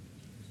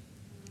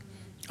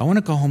 I want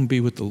to go home and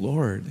be with the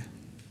Lord.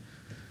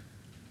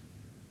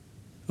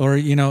 Or,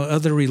 you know,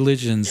 other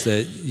religions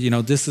that, you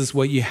know, this is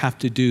what you have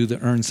to do to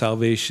earn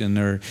salvation,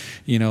 or,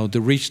 you know, to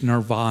reach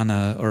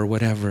nirvana or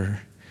whatever.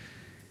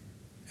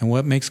 And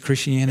what makes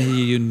Christianity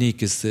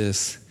unique is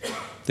this,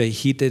 that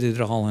he did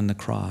it all on the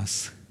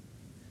cross.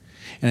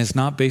 And it's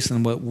not based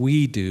on what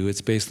we do,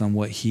 it's based on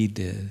what he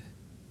did.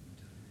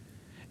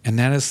 And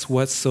that is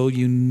what's so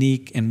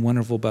unique and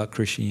wonderful about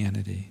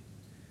Christianity.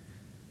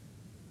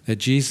 That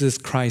Jesus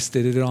Christ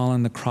did it all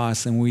on the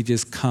cross, and we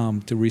just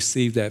come to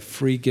receive that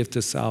free gift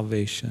of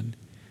salvation.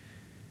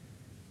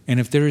 And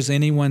if there is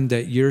anyone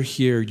that you're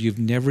here, you've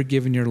never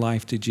given your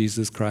life to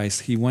Jesus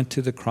Christ, he went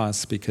to the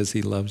cross because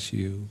he loves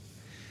you.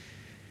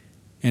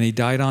 And he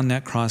died on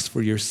that cross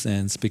for your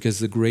sins, because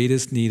the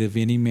greatest need of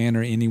any man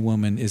or any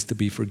woman is to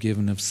be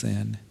forgiven of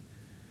sin.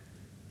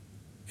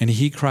 And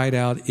he cried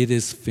out, "It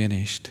is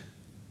finished."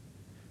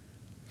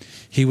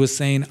 He was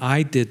saying,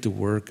 I did the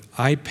work.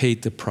 I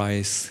paid the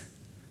price.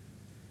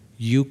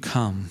 You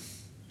come.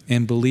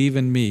 and believe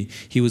in me.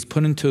 He was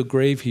put into a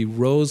grave. He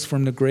rose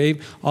from the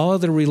grave. All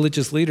other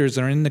religious leaders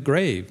are in the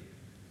grave.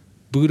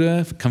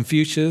 Buddha,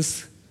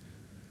 Confucius,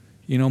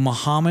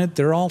 Muhammad,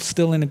 they're all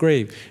still in the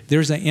grave.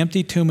 There's an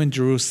empty tomb in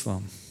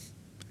Jerusalem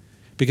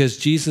because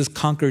Jesus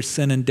conquered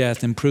sin and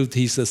death and proved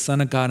he's the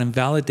Son of God and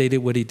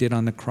validated what he did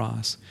on the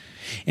cross.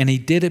 And he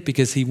did it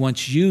because he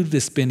wants you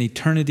to spend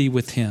eternity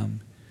with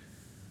him.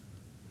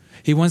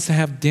 He wants to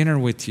have dinner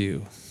with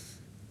you.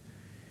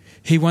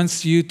 He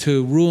wants you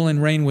to rule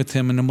and reign with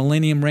him in the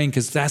millennium reign,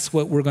 because that's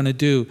what we're going to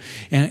do.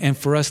 And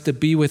for us to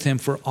be with him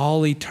for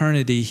all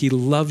eternity. He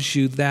loves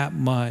you that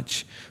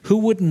much. Who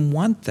wouldn't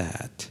want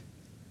that?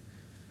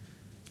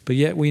 But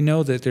yet we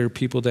know that there are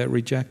people that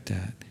reject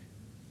that.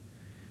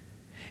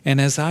 And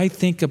as I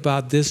think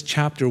about this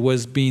chapter,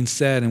 what's being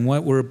said and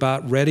what we're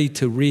about ready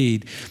to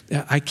read,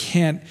 I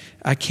can't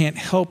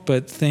help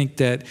but think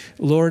that,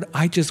 Lord,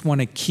 I just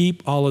want to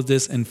keep all of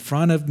this in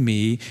front of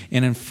me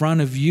and in front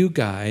of you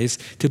guys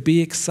to be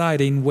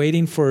exciting,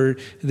 waiting for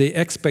the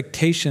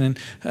expectation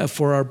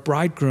for our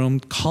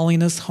bridegroom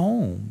calling us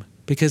home,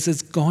 because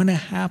it's going to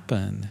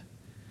happen.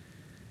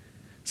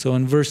 So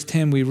in verse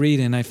 10 we read,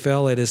 "And I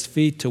fell at his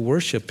feet to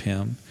worship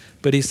him.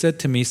 But he said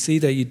to me, see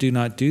that you do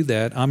not do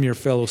that. I'm your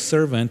fellow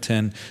servant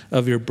and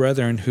of your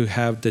brethren who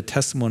have the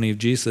testimony of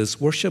Jesus.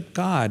 Worship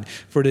God,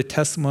 for the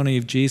testimony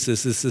of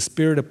Jesus is the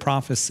spirit of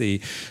prophecy."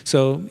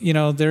 So,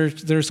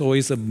 there's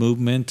always a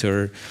movement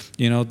or,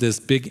 this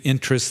big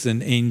interest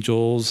in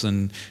angels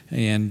and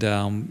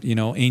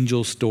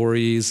angel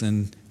stories.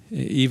 And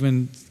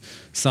even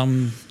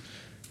some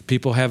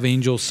people have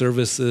angel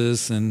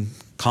services and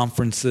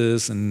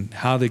conferences and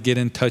how to get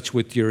in touch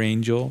with your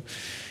angel.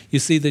 You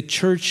see, the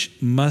church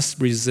must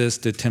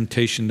resist the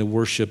temptation to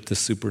worship the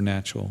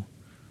supernatural,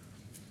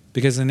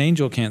 because an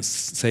angel can't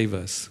save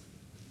us.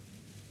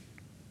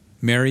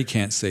 Mary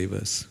can't save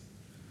us.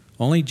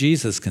 Only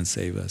Jesus can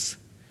save us.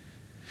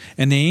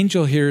 And the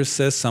angel here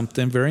says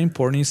something very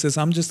important. He says,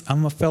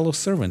 I'm a fellow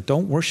servant.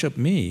 Don't worship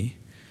me.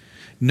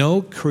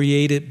 No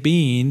created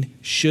being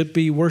should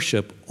be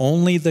worshiped,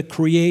 only the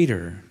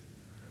Creator.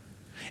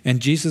 And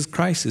Jesus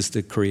Christ is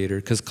the Creator,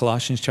 because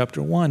Colossians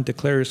chapter 1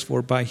 declares,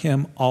 for by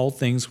him all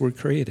things were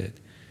created.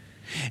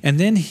 And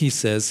then he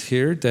says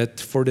here that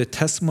for the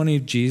testimony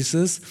of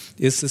Jesus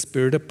is the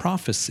spirit of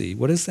prophecy.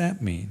 What does that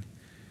mean?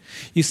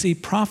 You see,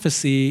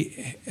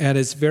 prophecy at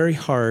its very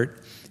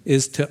heart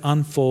is to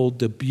unfold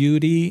the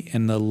beauty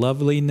and the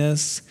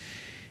loveliness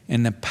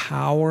and the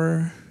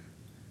power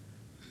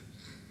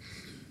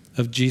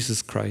of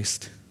Jesus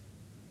Christ.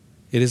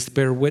 It is to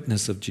bear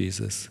witness of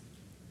Jesus.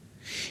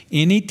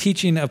 Any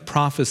teaching of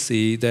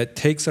prophecy that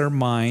takes our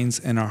minds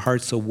and our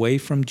hearts away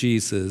from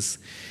Jesus,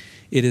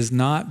 it is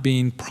not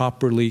being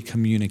properly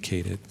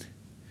communicated.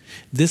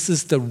 This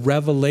is the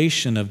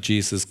revelation of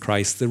Jesus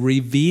Christ, the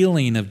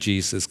revealing of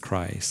Jesus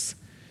Christ,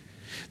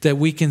 that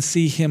we can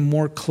see him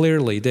more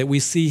clearly, that we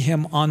see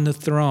him on the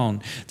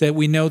throne, that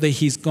we know that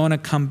he's going to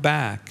come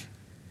back.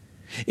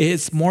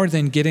 It's more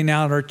than getting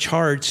out our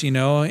charts,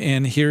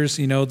 and here's,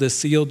 the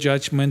seal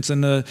judgments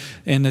and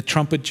the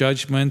trumpet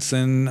judgments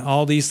and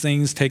all these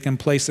things taking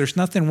place. There's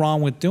nothing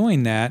wrong with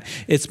doing that.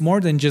 It's more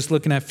than just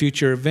looking at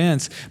future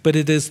events, but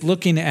it is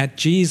looking at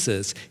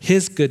Jesus,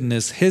 his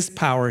goodness, his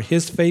power,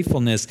 his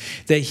faithfulness,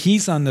 that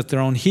he's on the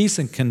throne, he's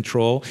in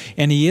control,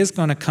 and he is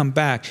going to come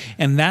back.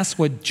 And that's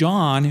what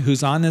John,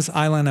 who's on this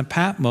island of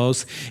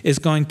Patmos, is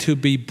going to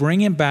be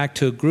bringing back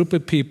to a group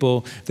of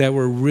people that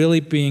were really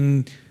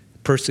being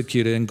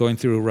persecuted and going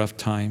through a rough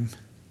time.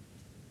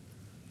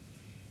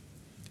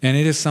 And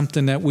it is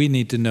something that we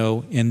need to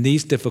know in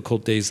these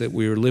difficult days that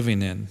we are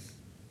living in.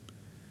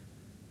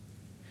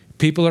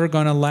 People are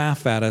going to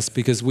laugh at us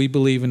because we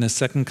believe in the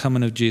second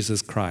coming of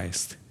Jesus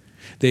Christ.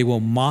 They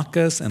will mock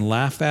us and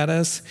laugh at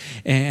us.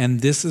 And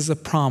this is a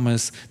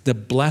promise, the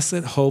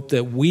blessed hope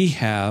that we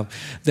have,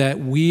 that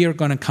we are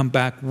going to come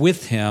back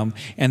with him.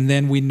 And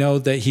then we know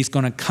that he's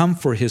going to come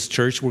for his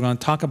church. We're going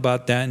to talk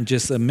about that in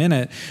just a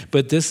minute.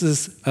 But this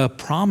is a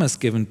promise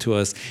given to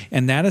us.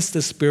 And that is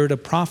the spirit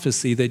of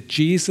prophecy, that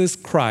Jesus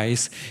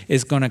Christ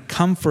is going to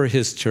come for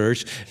his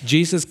church.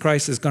 Jesus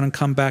Christ is going to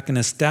come back and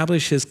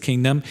establish his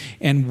kingdom.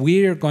 And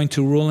we are going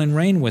to rule and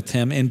reign with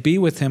him and be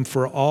with him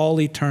for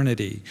all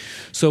eternity.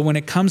 So when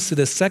it comes to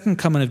the second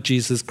coming of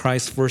Jesus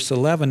Christ, verse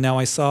 11, now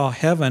I saw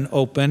heaven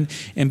open,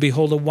 and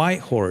behold, a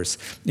white horse.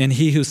 And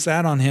he who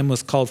sat on him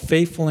was called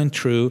Faithful and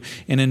True,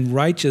 and in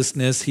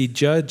righteousness he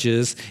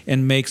judges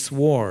and makes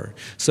war.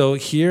 So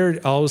here,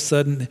 all of a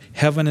sudden,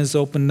 heaven is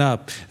opened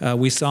up.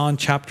 We saw in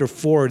chapter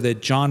 4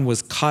 that John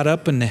was caught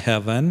up into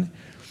heaven.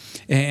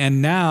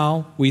 And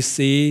now we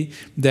see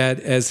that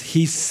as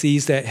he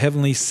sees that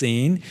heavenly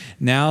scene,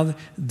 now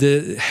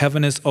the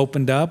heaven is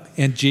opened up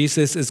and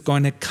Jesus is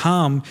going to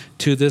come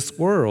to this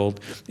world,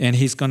 and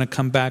he's going to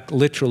come back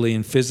literally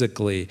and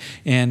physically.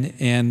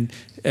 And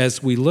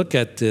as we look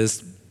at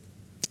this,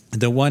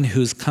 The one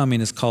who's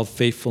coming is called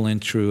faithful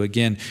and true.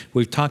 Again,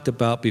 we've talked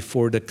about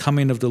before the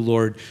coming of the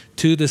Lord,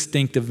 two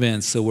distinct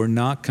events, so we're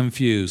not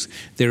confused.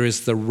 There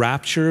is the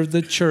rapture of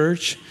the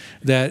church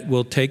that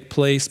will take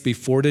place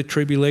before the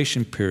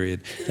tribulation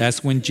period.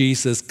 That's when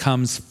Jesus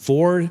comes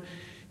for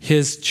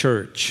his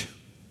church.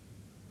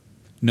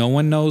 No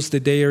one knows the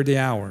day or the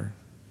hour.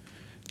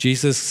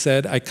 Jesus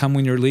said, I come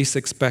when you're least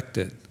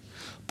expected.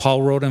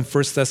 Paul wrote in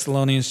 1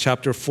 Thessalonians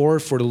chapter 4,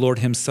 for the Lord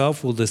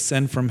himself will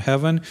descend from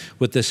heaven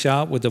with a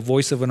shout, with the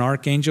voice of an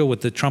archangel,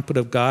 with the trumpet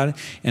of God,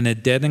 and the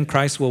dead in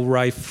Christ will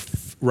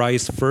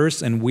rise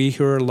first, and we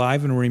who are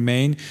alive and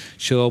remain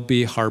shall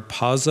be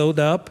harpazoed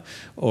up,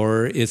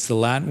 or it's the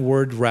Latin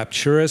word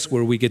rapturus,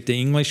 where we get the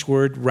English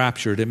word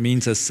raptured. It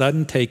means a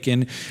sudden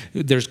taking.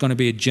 There's going to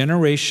be a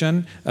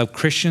generation of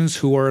Christians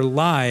who are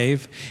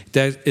alive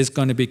that is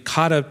going to be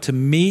caught up to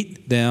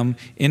meet them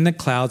in the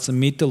clouds and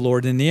meet the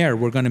Lord in the air.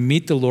 We're going to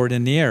meet the Lord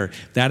in the air.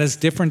 That is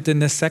different than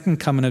the second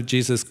coming of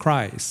Jesus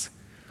Christ.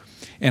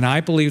 And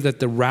I believe that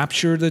the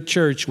rapture of the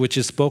church, which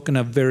is spoken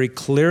of very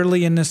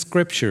clearly in the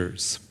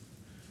scriptures,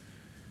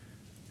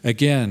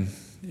 again,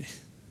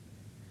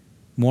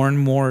 more and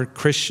more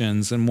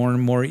Christians and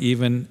more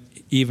even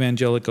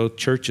evangelical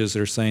churches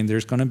are saying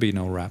there's going to be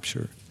no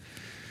rapture.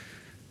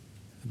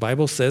 The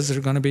Bible says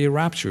there's going to be a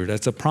rapture.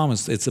 That's a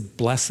promise. It's a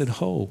blessed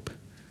hope.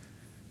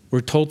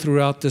 We're told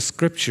throughout the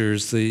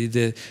scriptures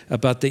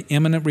about the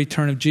imminent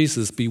return of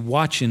Jesus. Be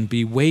watching,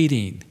 be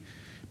waiting.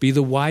 Be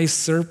the wise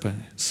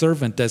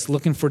servant that's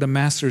looking for the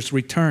master's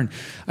return.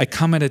 I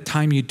come at a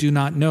time you do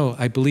not know.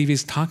 I believe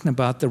he's talking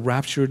about the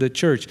rapture of the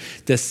church.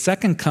 The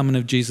second coming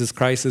of Jesus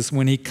Christ is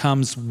when he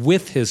comes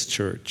with his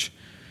church.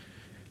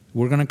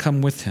 We're going to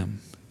come with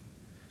him.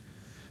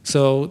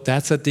 So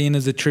that's at the end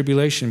of the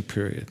tribulation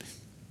period.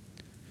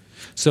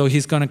 So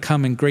he's going to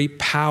come in great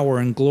power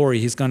and glory.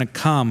 He's going to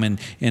come and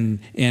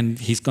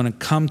he's going to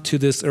come to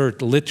this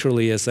earth,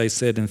 literally, as I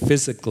said, and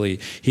physically.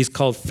 He's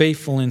called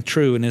faithful and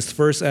true. In his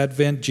first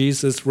advent,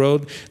 Jesus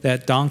rode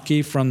that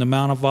donkey from the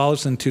Mount of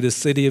Olives into the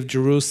city of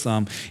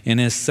Jerusalem. In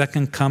his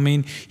second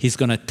coming, he's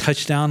going to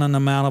touch down on the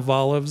Mount of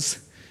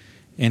Olives,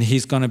 and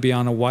he's going to be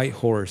on a white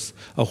horse.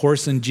 A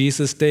horse in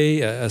Jesus'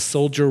 day, a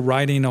soldier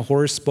riding a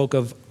horse, spoke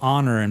of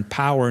honor and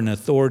power and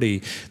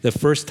authority. The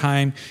first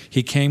time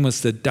he came was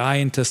to die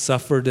and to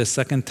suffer. The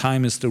second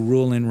time is to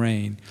rule and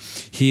reign.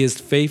 He is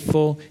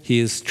faithful. He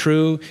is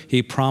true.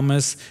 He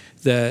promised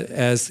that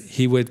as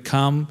he would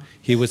come,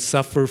 he would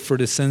suffer for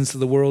the sins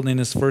of the world in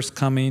his first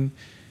coming.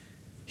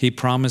 He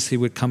promised he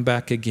would come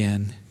back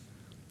again,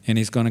 and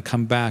he's going to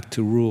come back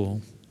to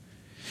rule.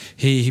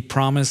 He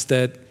promised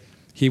that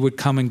he would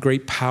come in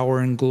great power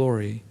and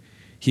glory.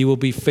 He will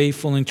be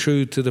faithful and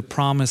true to the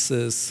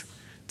promises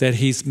that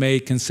he's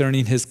made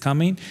concerning his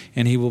coming,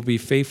 and he will be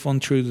faithful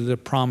and true to the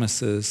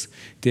promises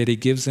that he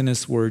gives in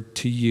his word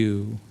to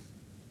you.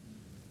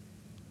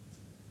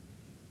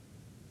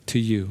 To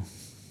you.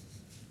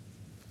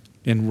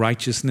 In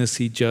righteousness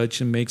he judges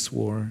and makes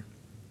war.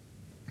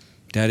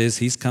 That is,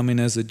 he's coming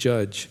as a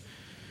judge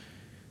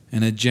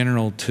and a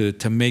general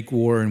to make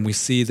war, and we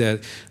see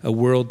that a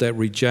world that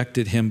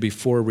rejected him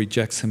before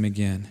rejects him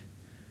again.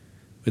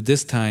 But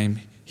this time,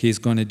 he is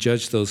going to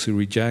judge those who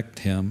reject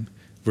him.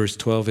 Verse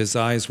 12, his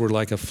eyes were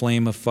like a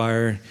flame of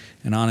fire,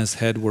 and on his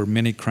head were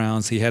many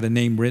crowns. He had a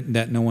name written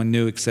that no one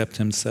knew except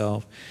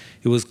himself.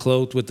 He was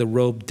clothed with a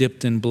robe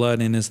dipped in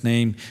blood, and his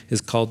name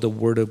is called the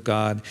Word of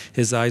God.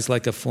 His eyes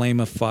like a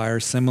flame of fire,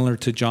 similar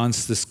to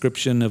John's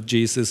description of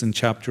Jesus in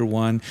chapter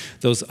 1.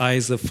 Those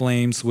eyes of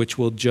flames which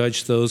will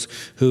judge those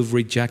who've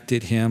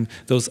rejected him.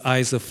 Those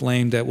eyes of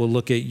flame that will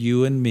look at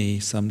you and me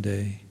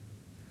someday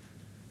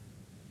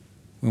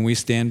when we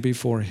stand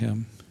before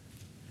him.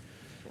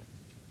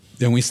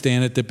 Then we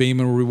stand at the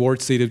bema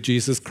reward seat of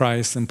Jesus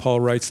Christ, and Paul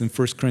writes in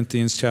 1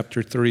 Corinthians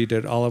chapter 3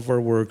 that all of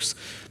our works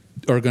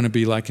are going to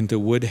be likened to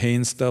wood, hay,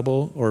 and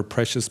stubble, or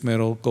precious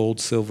metal, gold,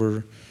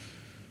 silver,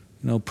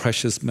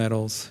 precious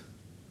metals.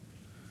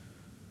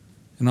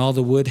 And all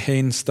the wood, hay,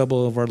 and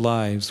stubble of our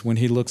lives, when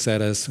he looks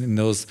at us in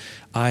those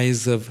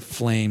eyes of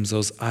flames,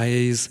 those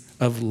eyes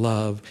of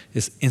love,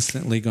 is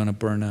instantly going to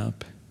burn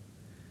up.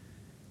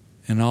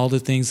 And all the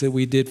things that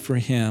we did for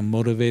him,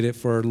 motivated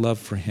for our love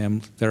for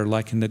him, that are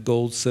likened to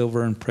gold,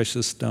 silver, and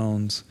precious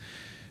stones,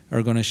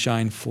 are going to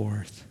shine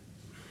forth.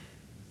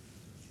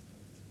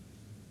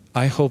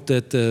 I hope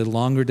that the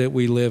longer that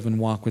we live and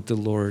walk with the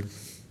Lord,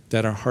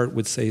 that our heart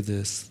would say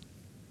this: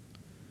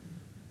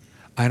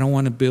 I don't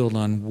want to build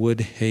on wood,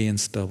 hay, and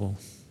stubble.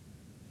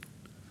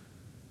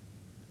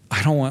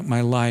 I don't want my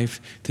life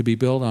to be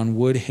built on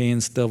wood, hay,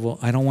 and stubble.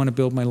 I don't want to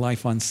build my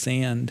life on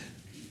sand,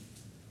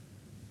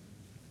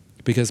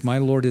 because my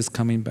Lord is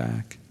coming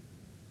back.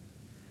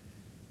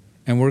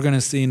 And we're going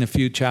to see in a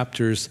few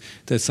chapters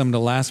that some of the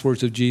last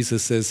words of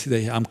Jesus says,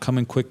 I'm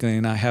coming quickly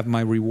and I have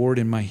my reward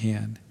in my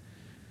hand.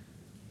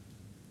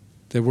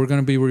 That we're going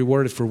to be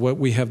rewarded for what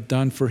we have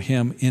done for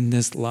him in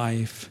this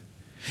life.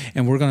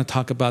 And we're going to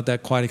talk about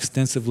that quite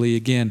extensively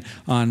again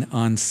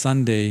on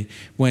Sunday,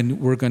 when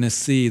we're going to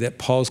see that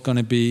Paul's going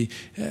to be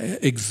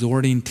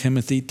exhorting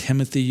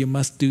Timothy, you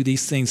must do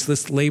these things.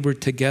 Let's labor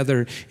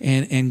together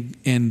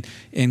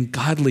in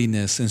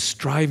godliness and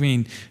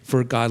striving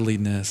for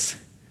godliness.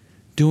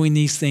 Doing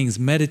these things,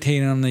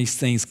 meditating on these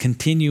things,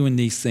 continue in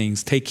these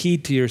things. Take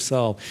heed to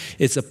yourself.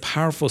 It's a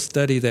powerful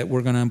study that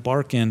we're going to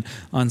embark in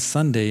on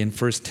Sunday in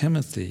 1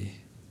 Timothy.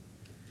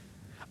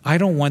 I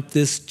don't want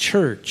this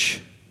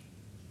church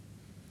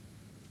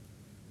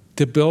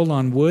to build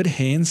on wood,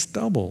 hay, and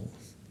stubble.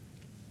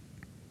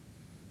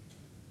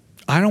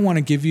 I don't want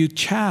to give you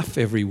chaff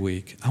every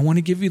week. I want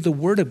to give you the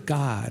Word of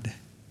God.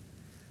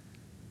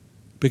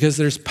 Because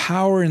there's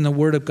power in the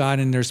Word of God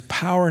and there's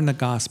power in the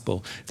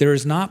gospel. There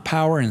is not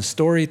power in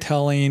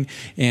storytelling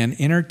and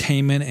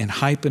entertainment and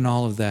hype and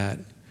all of that.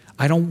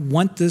 I don't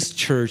want this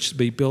church to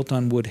be built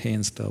on wood, hay,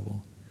 and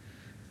stubble.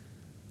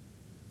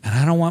 And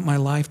I don't want my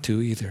life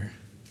to either.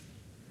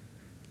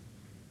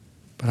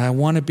 But I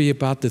want to be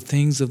about the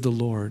things of the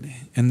Lord,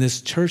 and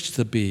this church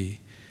to be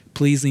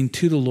pleasing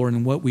to the Lord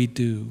in what we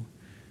do,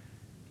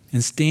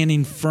 and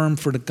standing firm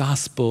for the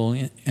gospel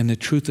and the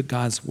truth of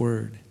God's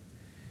word.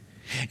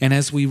 And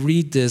as we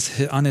read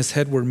this, on his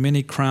head were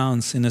many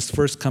crowns. In his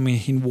first coming,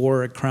 he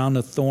wore a crown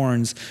of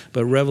thorns.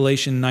 But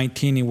Revelation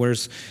 19, he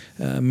wears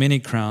many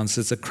crowns.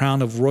 It's a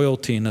crown of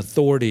royalty and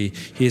authority.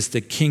 He is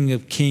the King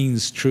of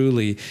kings,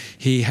 truly.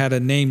 He had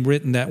a name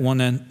written that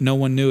no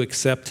one knew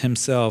except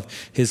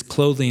himself. His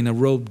clothing, a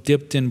robe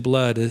dipped in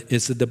blood.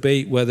 It's a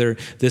debate whether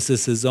this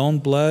is his own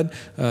blood,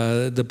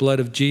 the blood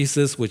of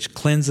Jesus, which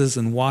cleanses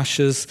and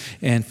washes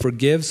and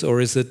forgives,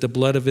 or is it the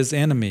blood of his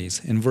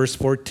enemies? In verse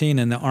 14,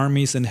 and the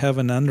armies in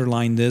heaven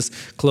underline this,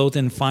 clothed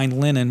in fine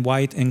linen,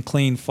 white and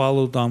clean,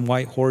 followed on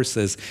white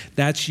horses.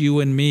 That's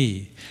you and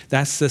me.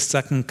 That's the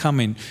second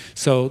coming.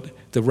 So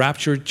the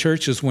raptured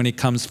church is when he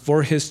comes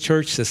for his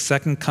church. The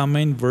second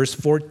coming, verse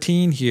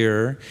 14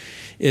 here,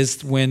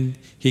 is when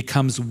he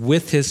comes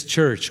with his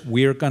church.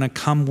 We are going to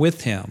come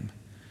with him.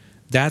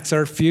 That's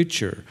our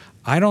future.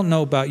 I don't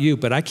know about you,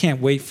 but I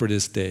can't wait for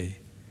this day.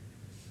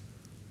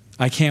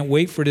 I can't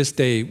wait for this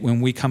day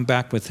when we come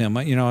back with him.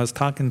 You know, I was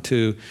talking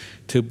to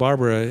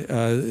Barbara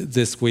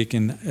this week,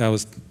 and I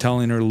was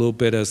telling her a little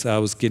bit as I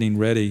was getting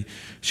ready.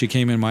 She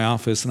came in my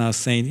office, and I was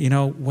saying, you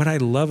know, what I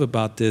love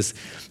about this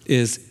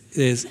is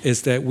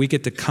that we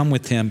get to come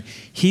with him.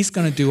 He's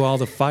going to do all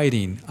the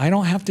fighting. I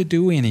don't have to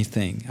do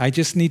anything. I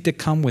just need to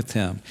come with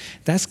him.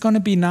 That's going to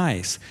be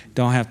nice.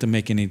 Don't have to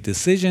make any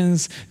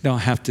decisions. Don't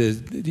have to,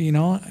 you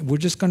know, we're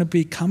just going to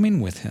be coming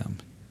with him.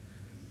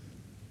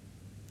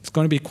 It's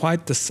going to be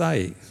quite the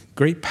sight,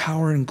 great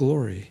power and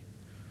glory.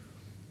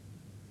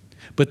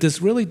 But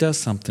this really does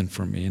something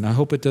for me, and I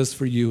hope it does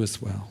for you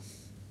as well.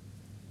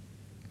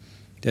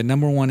 That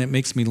number one, it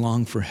makes me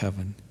long for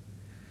heaven.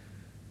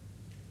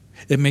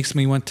 It makes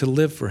me want to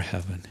live for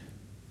heaven.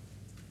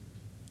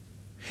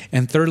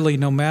 And thirdly,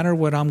 no matter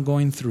what I'm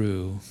going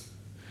through,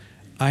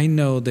 I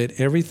know that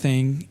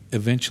everything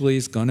eventually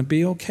is going to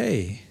be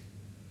okay.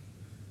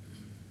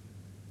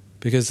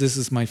 Because this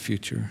is my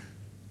future.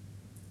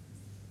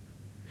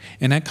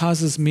 And that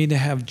causes me to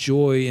have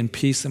joy and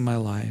peace in my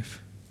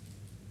life.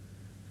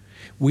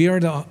 We are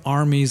the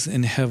armies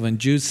in heaven.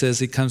 Jude says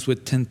he comes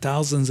with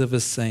 10,000s of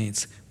his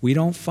saints. We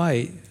don't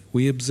fight.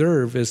 We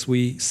observe as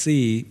we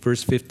see,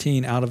 verse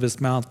 15, out of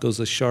his mouth goes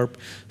a sharp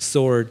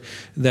sword,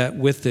 that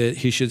with it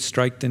he should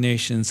strike the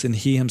nations, and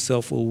he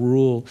himself will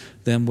rule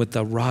them with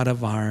a rod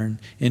of iron.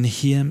 And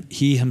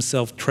he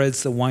himself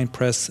treads the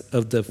winepress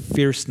of the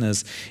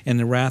fierceness and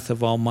the wrath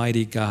of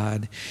Almighty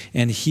God.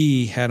 And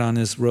he had on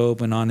his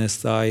robe and on his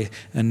thigh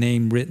a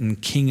name written,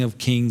 King of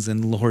Kings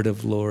and Lord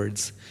of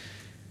Lords.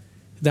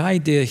 The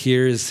idea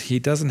here is he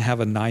doesn't have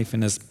a knife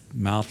in his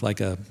mouth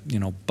like a,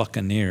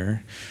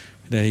 buccaneer,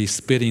 that he's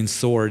spitting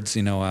swords,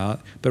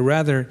 out, but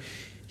rather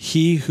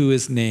he who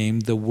is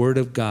named the Word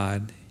of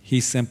God,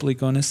 he's simply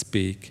going to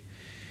speak,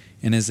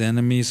 and his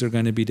enemies are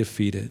going to be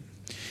defeated.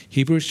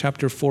 Hebrews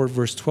chapter 4,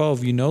 verse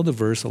 12, you know the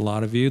verse, a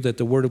lot of you, that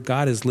the Word of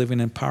God is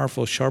living and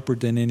powerful, sharper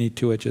than any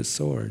two-edged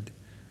sword.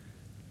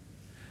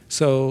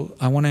 So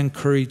I want to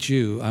encourage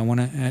you. I want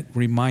to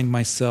remind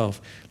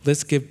myself,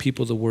 let's give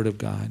people the Word of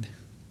God.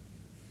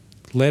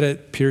 Let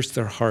it pierce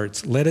their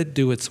hearts. Let it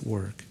do its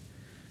work.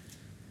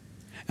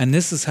 And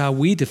this is how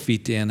we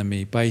defeat the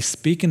enemy, by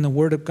speaking the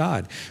Word of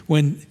God.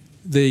 When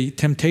the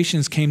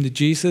temptations came to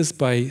Jesus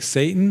by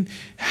Satan,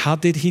 how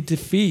did he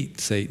defeat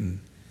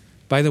Satan?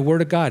 By the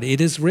Word of God.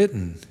 It is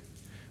written.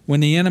 When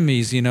the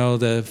enemies,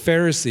 the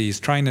Pharisees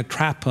trying to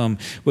trap him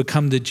would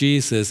come to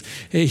Jesus,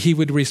 he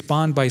would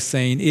respond by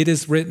saying, it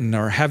is written,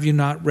 or have you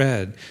not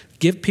read?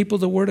 Give people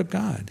the Word of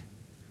God.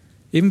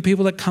 Even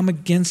people that come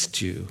against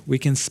you, we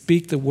can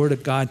speak the Word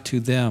of God to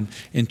them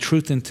in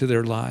truth into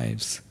their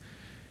lives.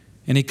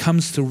 And he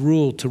comes to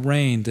rule, to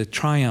reign, to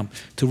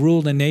triumph, to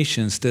rule the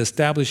nations, to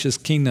establish his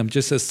kingdom,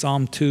 just as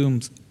Psalm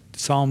 2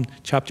 Psalm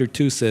chapter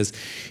 2 says,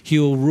 he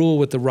will rule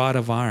with the rod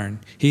of iron.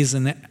 He's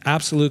in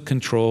absolute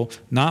control,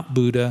 not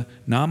Buddha,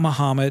 not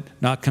Muhammad,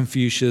 not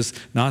Confucius,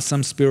 not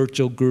some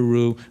spiritual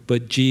guru,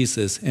 but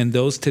Jesus. And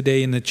those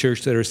today in the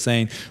church that are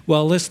saying,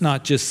 well, let's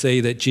not just say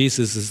that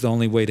Jesus is the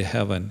only way to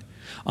heaven.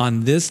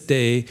 On this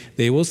day,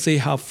 they will see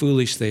how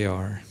foolish they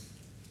are,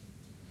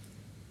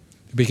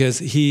 because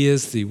he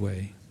is the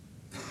way,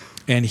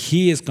 and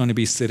he is going to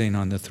be sitting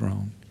on the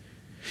throne.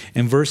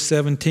 In verse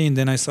 17,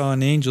 then I saw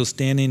an angel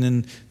standing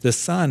in the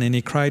sun, and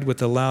he cried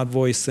with a loud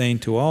voice, saying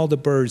to all the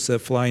birds that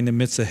fly in the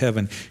midst of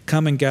heaven,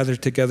 come and gather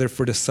together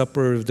for the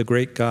supper of the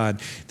great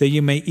God, that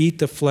you may eat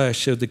the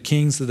flesh of the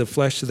kings, of the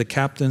flesh of the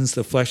captains,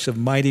 the flesh of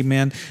mighty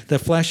men, the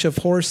flesh of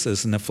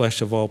horses, and the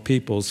flesh of all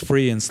peoples,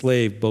 free and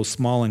slave, both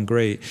small and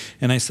great.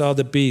 And I saw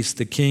the beasts,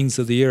 the kings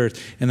of the earth,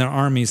 and their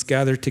armies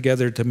gathered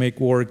together to make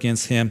war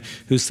against him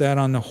who sat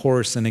on the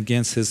horse and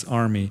against his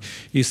army.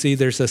 You see,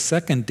 there's a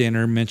second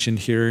dinner mentioned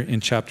here in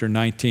chapter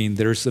 19.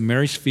 There's the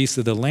marriage feast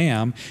of the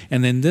Lamb,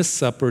 and then this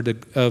supper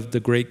of the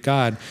great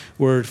God,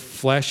 where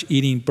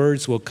flesh-eating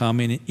birds will come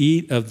and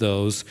eat of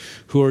those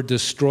who are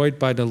destroyed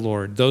by the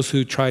Lord, those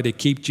who try to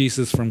keep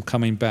Jesus from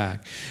coming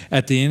back.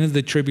 At the end of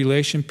the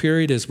tribulation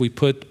period, as we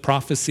put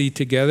prophecy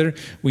together,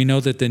 we know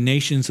that the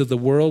nations of the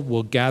world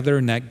will gather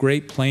in that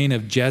great plain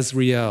of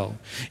Jezreel,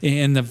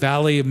 in the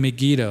valley of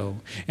Megiddo,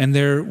 and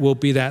there will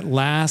be that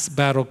last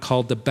battle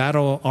called the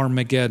Battle of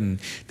Armageddon.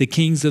 The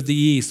kings of the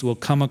east will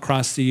come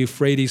across the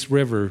Euphrates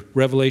River,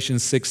 Revelation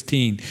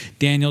 16.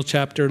 Daniel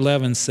chapter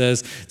 11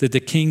 says that the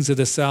kings of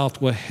the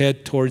south will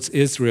head towards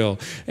Israel,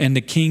 and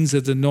the kings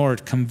of the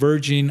north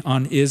converging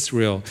on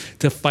Israel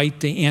to fight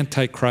the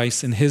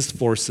Antichrist and his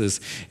forces,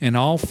 and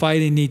all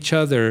fighting each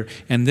other.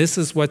 And this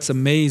is what's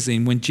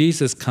amazing. When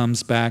Jesus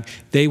comes back,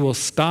 they will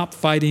stop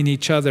fighting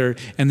each other,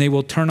 and they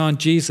will turn on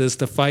Jesus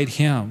to fight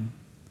him.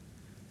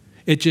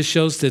 It just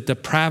shows the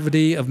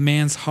depravity of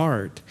man's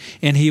heart,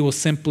 and he will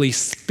simply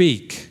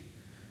speak,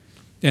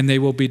 and they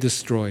will be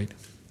destroyed.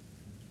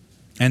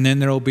 And then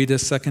there will be the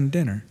second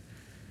dinner,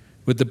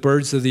 with the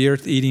birds of the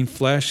earth eating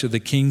flesh of the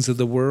kings of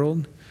the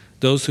world,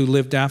 those who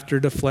lived after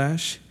the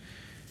flesh,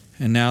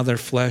 and now their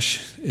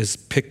flesh is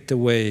picked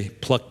away,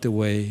 plucked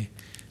away.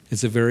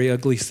 It's a very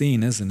ugly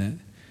scene, isn't it?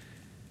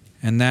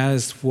 And that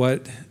is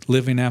what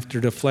living after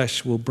the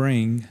flesh will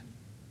bring,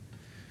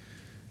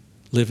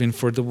 living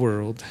for the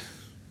world.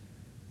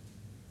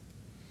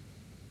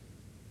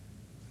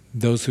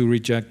 Those who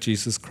reject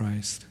Jesus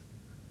Christ.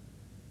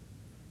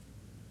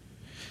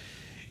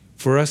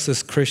 For us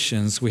as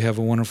Christians, we have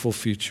a wonderful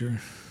future.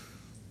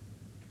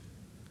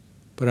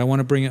 But I want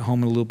to bring it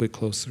home a little bit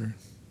closer.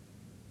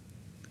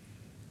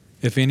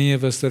 If any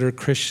of us that are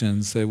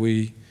Christians, that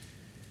we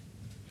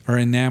are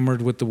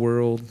enamored with the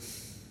world,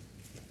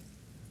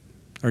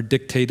 are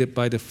dictated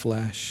by the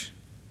flesh,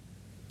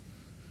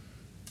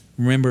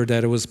 remember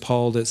that it was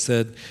Paul that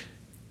said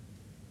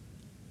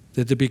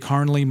that to be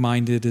carnally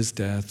minded is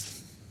death,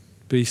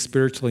 be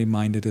spiritually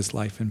minded is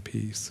life and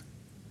peace.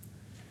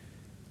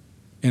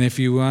 And if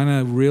you want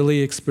to really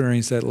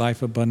experience that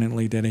life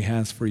abundantly that he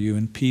has for you,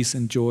 and peace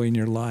and joy in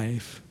your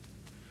life,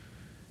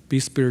 be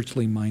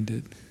spiritually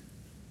minded.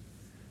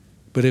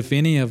 But if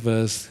any of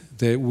us,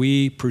 that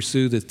we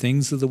pursue the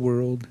things of the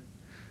world,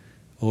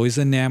 always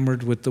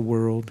enamored with the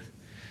world,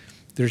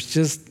 there's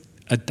just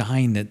a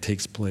dying that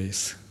takes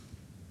place.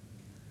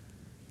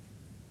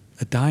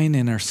 A dying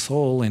in our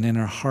soul and in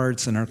our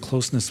hearts and our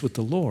closeness with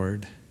the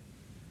Lord.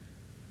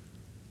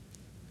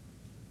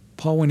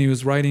 Paul, when he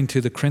was writing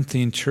to the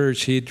Corinthian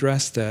church, he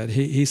addressed that.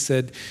 He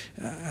said,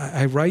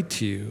 I write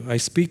to you, I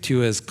speak to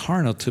you as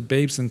carnal, to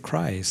babes in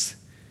Christ,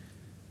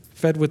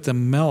 fed with the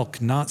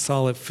milk, not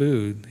solid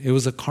food. It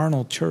was a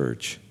carnal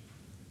church.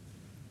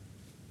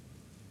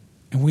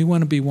 And we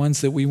want to be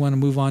ones that we want to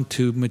move on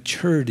to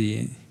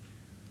maturity,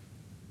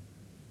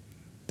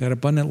 that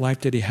abundant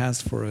life that he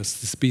has for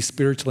us, to be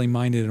spiritually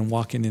minded and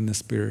walking in the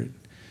Spirit,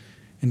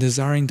 and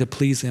desiring to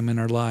please him in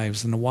our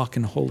lives and to walk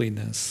in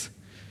holiness.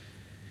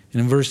 And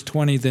in verse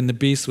 20, then the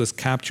beast was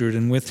captured,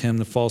 and with him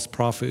the false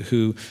prophet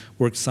who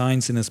worked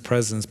signs in his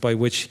presence, by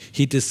which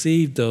he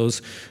deceived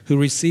those who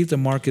received the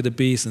mark of the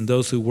beast and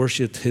those who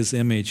worshipped his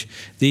image.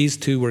 These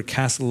two were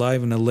cast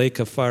alive in a lake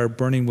of fire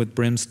burning with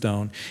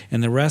brimstone,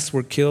 and the rest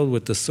were killed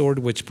with the sword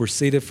which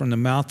proceeded from the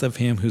mouth of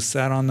him who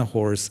sat on the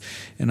horse,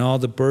 and all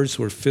the birds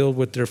were filled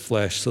with their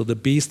flesh. So the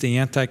beast, the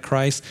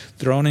Antichrist,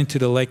 thrown into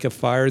the lake of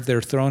fire,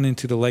 they're thrown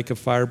into the lake of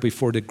fire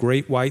before the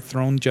great white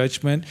throne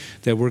judgment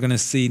that we're going to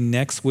see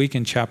next week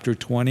in chapter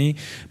 20.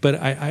 But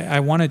I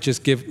want to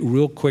just give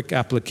real quick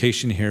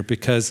application here,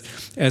 because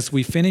as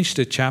we finish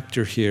the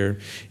chapter here,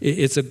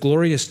 it's a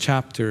glorious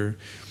chapter.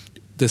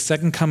 The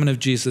second coming of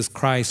Jesus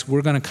Christ,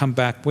 we're going to come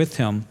back with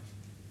him.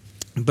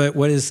 But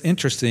what is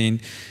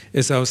interesting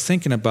is I was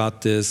thinking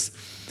about this,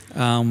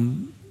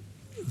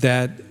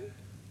 that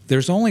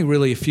there's only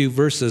really a few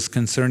verses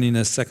concerning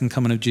the second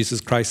coming of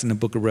Jesus Christ in the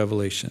book of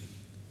Revelation,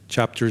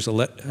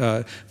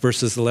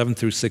 verses 11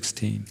 through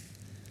 16.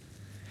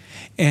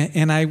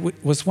 And I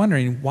was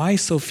wondering, why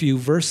so few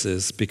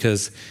verses?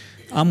 Because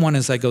I'm one,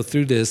 as I go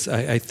through this,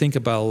 I think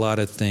about a lot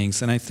of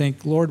things, and I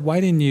think, Lord,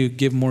 why didn't you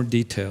give more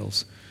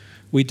details?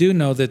 We do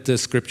know that the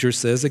scripture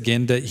says,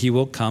 again, that he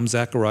will come,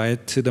 Zechariah,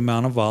 to the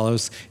Mount of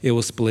Olives. It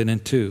will split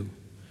in two.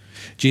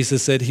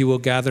 Jesus said he will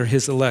gather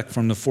his elect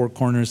from the four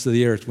corners of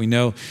the earth. We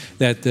know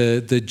that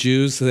the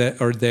Jews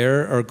that are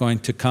there are going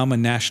to come, a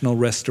national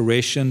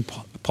restoration.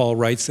 Paul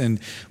writes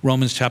in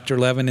Romans chapter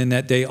 11, in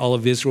that day all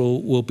of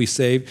Israel will be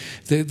saved.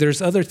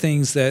 There's other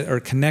things that are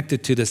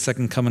connected to the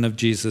second coming of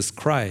Jesus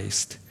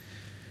Christ.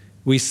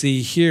 We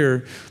see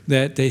here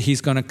that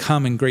he's going to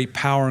come in great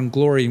power and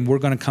glory, and we're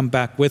going to come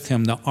back with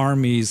him, the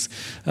armies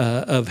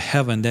of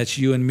heaven. That's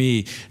you and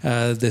me.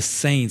 The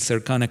saints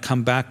are going to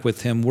come back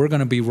with him. We're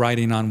going to be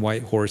riding on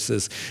white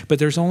horses. But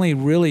there's only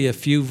really a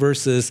few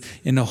verses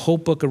in the whole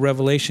book of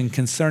Revelation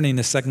concerning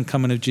the second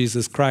coming of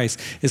Jesus Christ.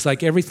 It's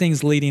like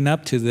everything's leading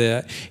up to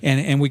that,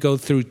 and we go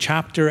through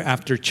chapter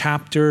after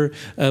chapter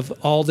of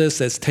all this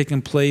that's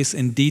taken place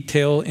in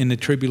detail in the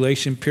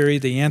tribulation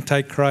period, the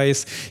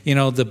Antichrist,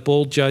 the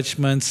bull judgments,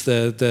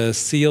 the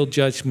seal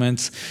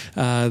judgments,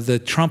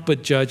 the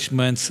trumpet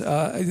judgments,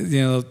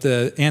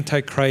 the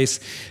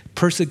Antichrist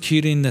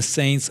persecuting the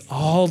saints,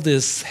 all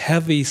this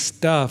heavy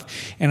stuff.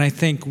 And I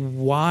think,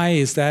 why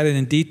is that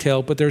in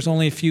detail? But there's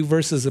only a few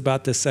verses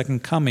about the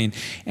second coming.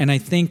 And I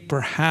think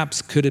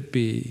perhaps could it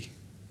be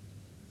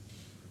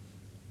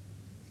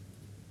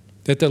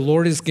that the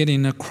Lord is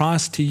getting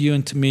across to you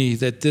and to me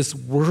that this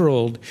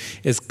world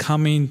is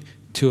coming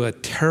to a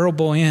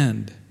terrible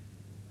end.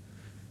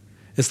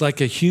 It's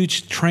like a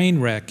huge train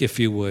wreck, if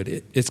you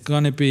would. It's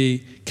going to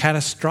be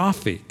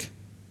catastrophic.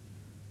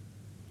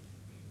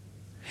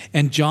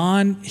 And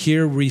John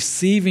here,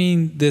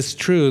 receiving this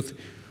truth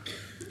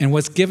and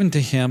what's given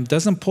to him,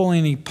 doesn't pull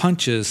any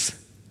punches.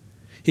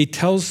 He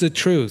tells the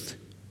truth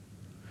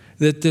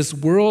that this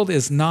world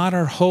is not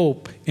our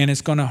hope, and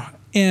it's going to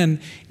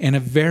end in a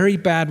very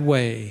bad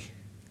way.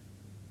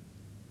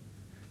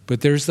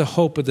 But there's the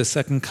hope of the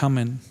second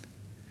coming,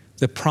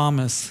 the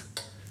promise.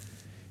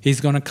 He's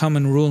going to come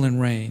and rule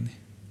and reign.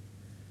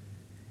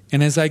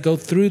 And as I go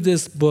through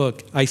this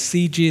book, I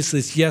see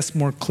Jesus, yes,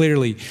 more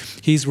clearly.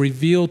 He's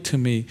revealed to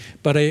me.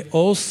 But I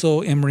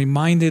also am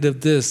reminded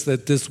of this,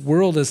 that this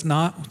world is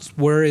not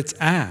where it's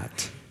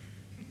at.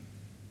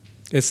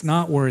 It's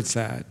not where it's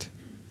at.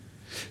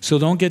 So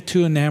don't get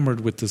too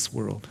enamored with this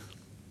world.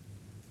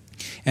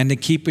 And to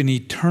keep an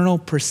eternal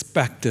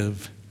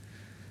perspective,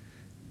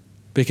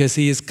 because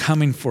he is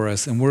coming for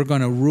us, and we're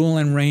going to rule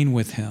and reign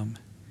with him.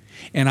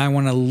 And I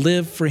want to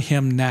live for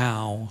him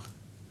now.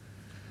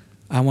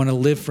 I want to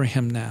live for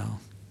him now.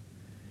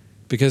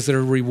 Because there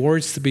are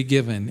rewards to be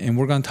given. And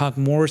we're going to talk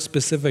more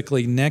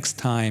specifically next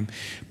time,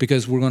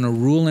 because we're going to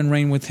rule and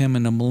reign with him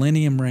in the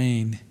millennium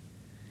reign.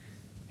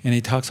 And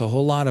he talks a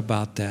whole lot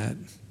about that,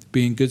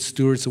 being good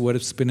stewards of what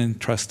has been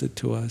entrusted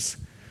to us.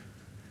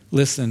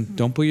 Listen,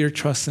 don't put your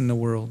trust in the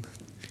world.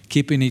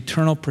 Keep an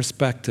eternal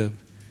perspective.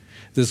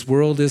 This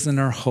world isn't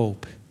our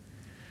hope,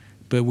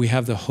 but we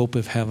have the hope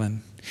of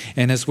heaven.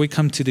 And as we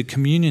come to the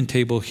communion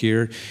table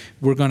here,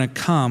 we're going to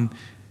come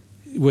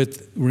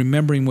with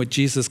remembering what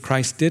Jesus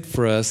Christ did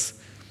for us,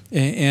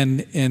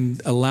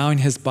 and allowing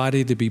his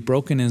body to be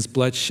broken and his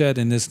blood shed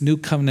in this new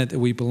covenant that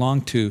we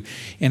belong to.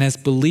 And as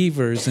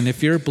believers, and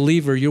if you're a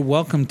believer, you're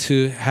welcome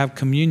to have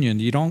communion.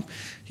 You don't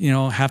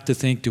have to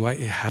think, do I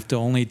have to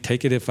only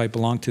take it if I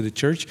belong to the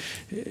church?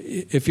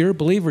 If you're a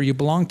believer, you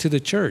belong to the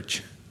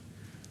church.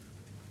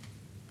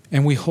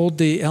 And we hold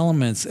the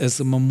elements as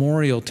a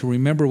memorial to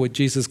remember what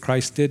Jesus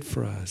Christ did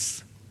for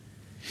us.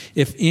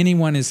 If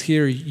anyone is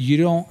here, you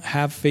don't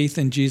have faith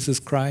in Jesus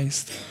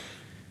Christ,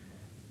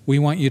 we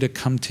want you to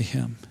come to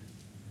him.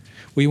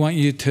 We want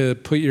you to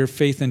put your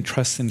faith and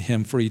trust in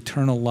him for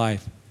eternal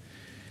life,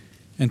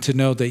 and to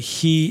know that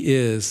he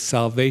is,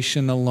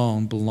 salvation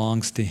alone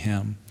belongs to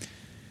him.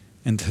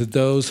 And to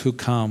those who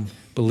come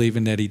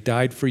believing that he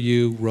died for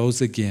you,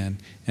 rose again,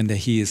 and that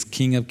he is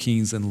King of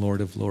Kings and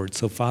Lord of Lords.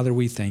 So, Father,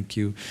 we thank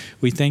you.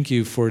 We thank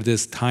you for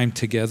this time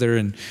together.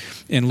 And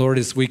Lord,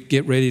 as we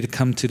get ready to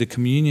come to the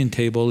communion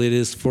table, it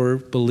is for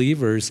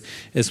believers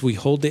as we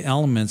hold the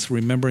elements,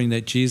 remembering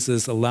that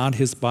Jesus allowed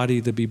his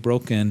body to be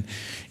broken,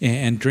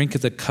 and drink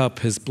of the cup,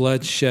 his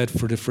blood shed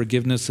for the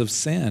forgiveness of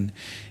sin.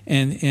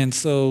 And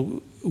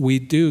so we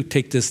do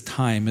take this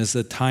time as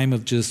a time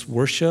of just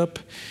worship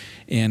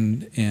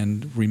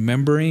and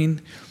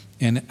remembering,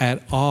 and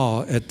at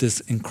awe at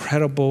this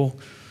incredible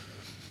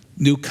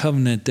new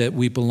covenant that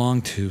we belong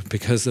to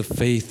because of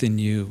faith in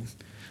you.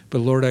 But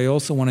Lord, I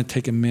also want to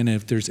take a minute,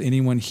 if there's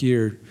anyone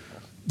here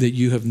that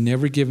you have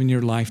never given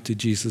your life to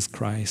Jesus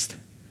Christ.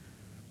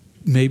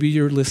 Maybe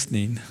you're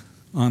listening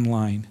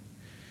online.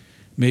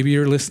 Maybe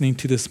you're listening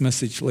to this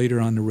message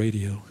later on the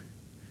radio.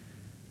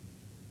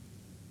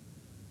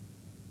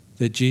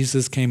 That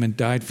Jesus came and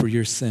died for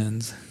your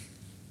sins.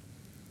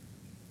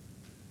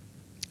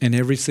 And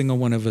every single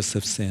one of us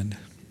have sinned.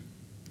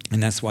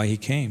 And that's why he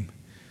came.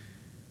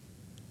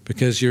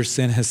 Because your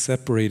sin has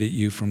separated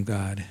you from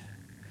God.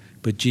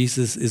 But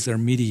Jesus is our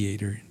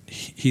mediator.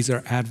 He's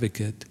our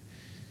advocate.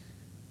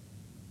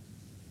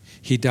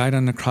 He died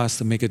on the cross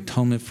to make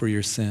atonement for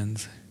your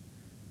sins.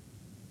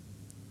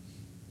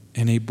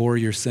 And he bore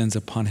your sins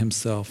upon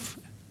himself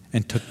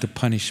and took the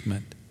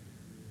punishment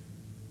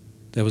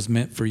that was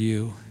meant for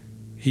you.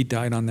 He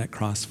died on that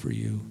cross for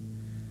you.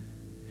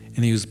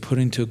 And he was put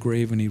into a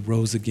grave and he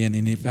rose again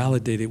and he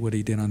validated what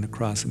he did on the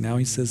cross. And now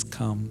he says,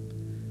 come.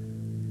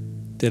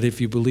 That if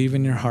you believe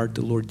in your heart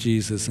the Lord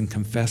Jesus and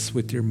confess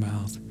with your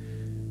mouth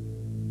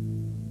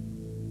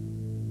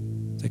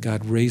that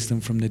God raised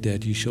him from the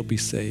dead, you shall be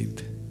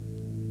saved.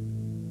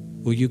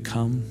 Will you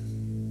come?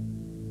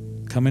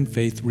 Come in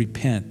faith,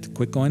 repent.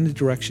 Quit going the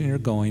direction you're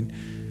going.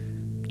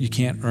 You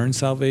can't earn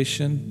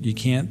salvation. You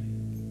can't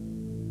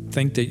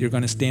think that you're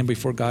going to stand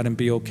before God and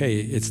be okay.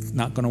 It's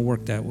not going to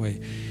work that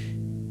way.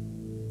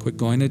 Quit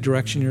going the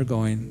direction you're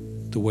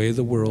going, the way of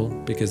the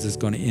world, because it's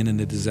going to end in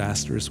a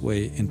disastrous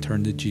way, and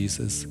turn to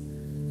Jesus.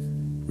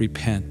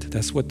 Repent.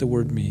 That's what the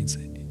word means.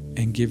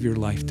 And give your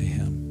life to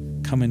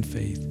him. Come in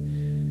faith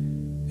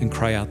and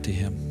cry out to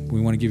him. We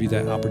want to give you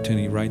that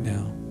opportunity right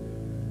now.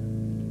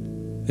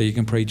 That you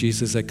can pray,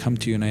 Jesus, I come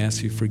to you and I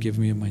ask you, forgive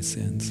me of my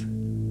sins.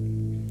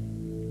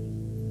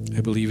 I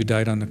believe you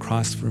died on the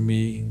cross for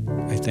me.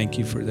 I thank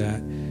you for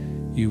that.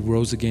 You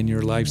rose again in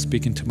your life,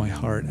 speaking to my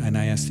heart, and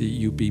I ask that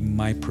you be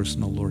my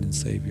personal Lord and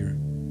Savior.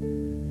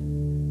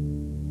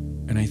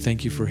 And I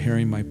thank you for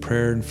hearing my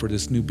prayer and for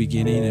this new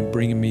beginning and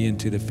bringing me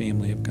into the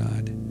family of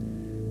God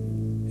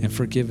and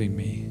forgiving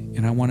me.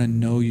 And I want to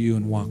know you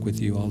and walk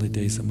with you all the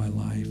days of my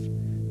life.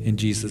 In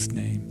Jesus'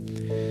 name.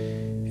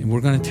 And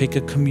we're going to take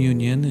a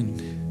communion and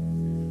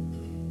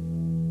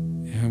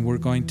we're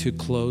going to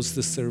close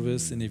the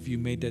service. And if you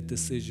made that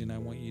decision, I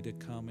want you to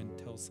come and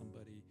tell somebody.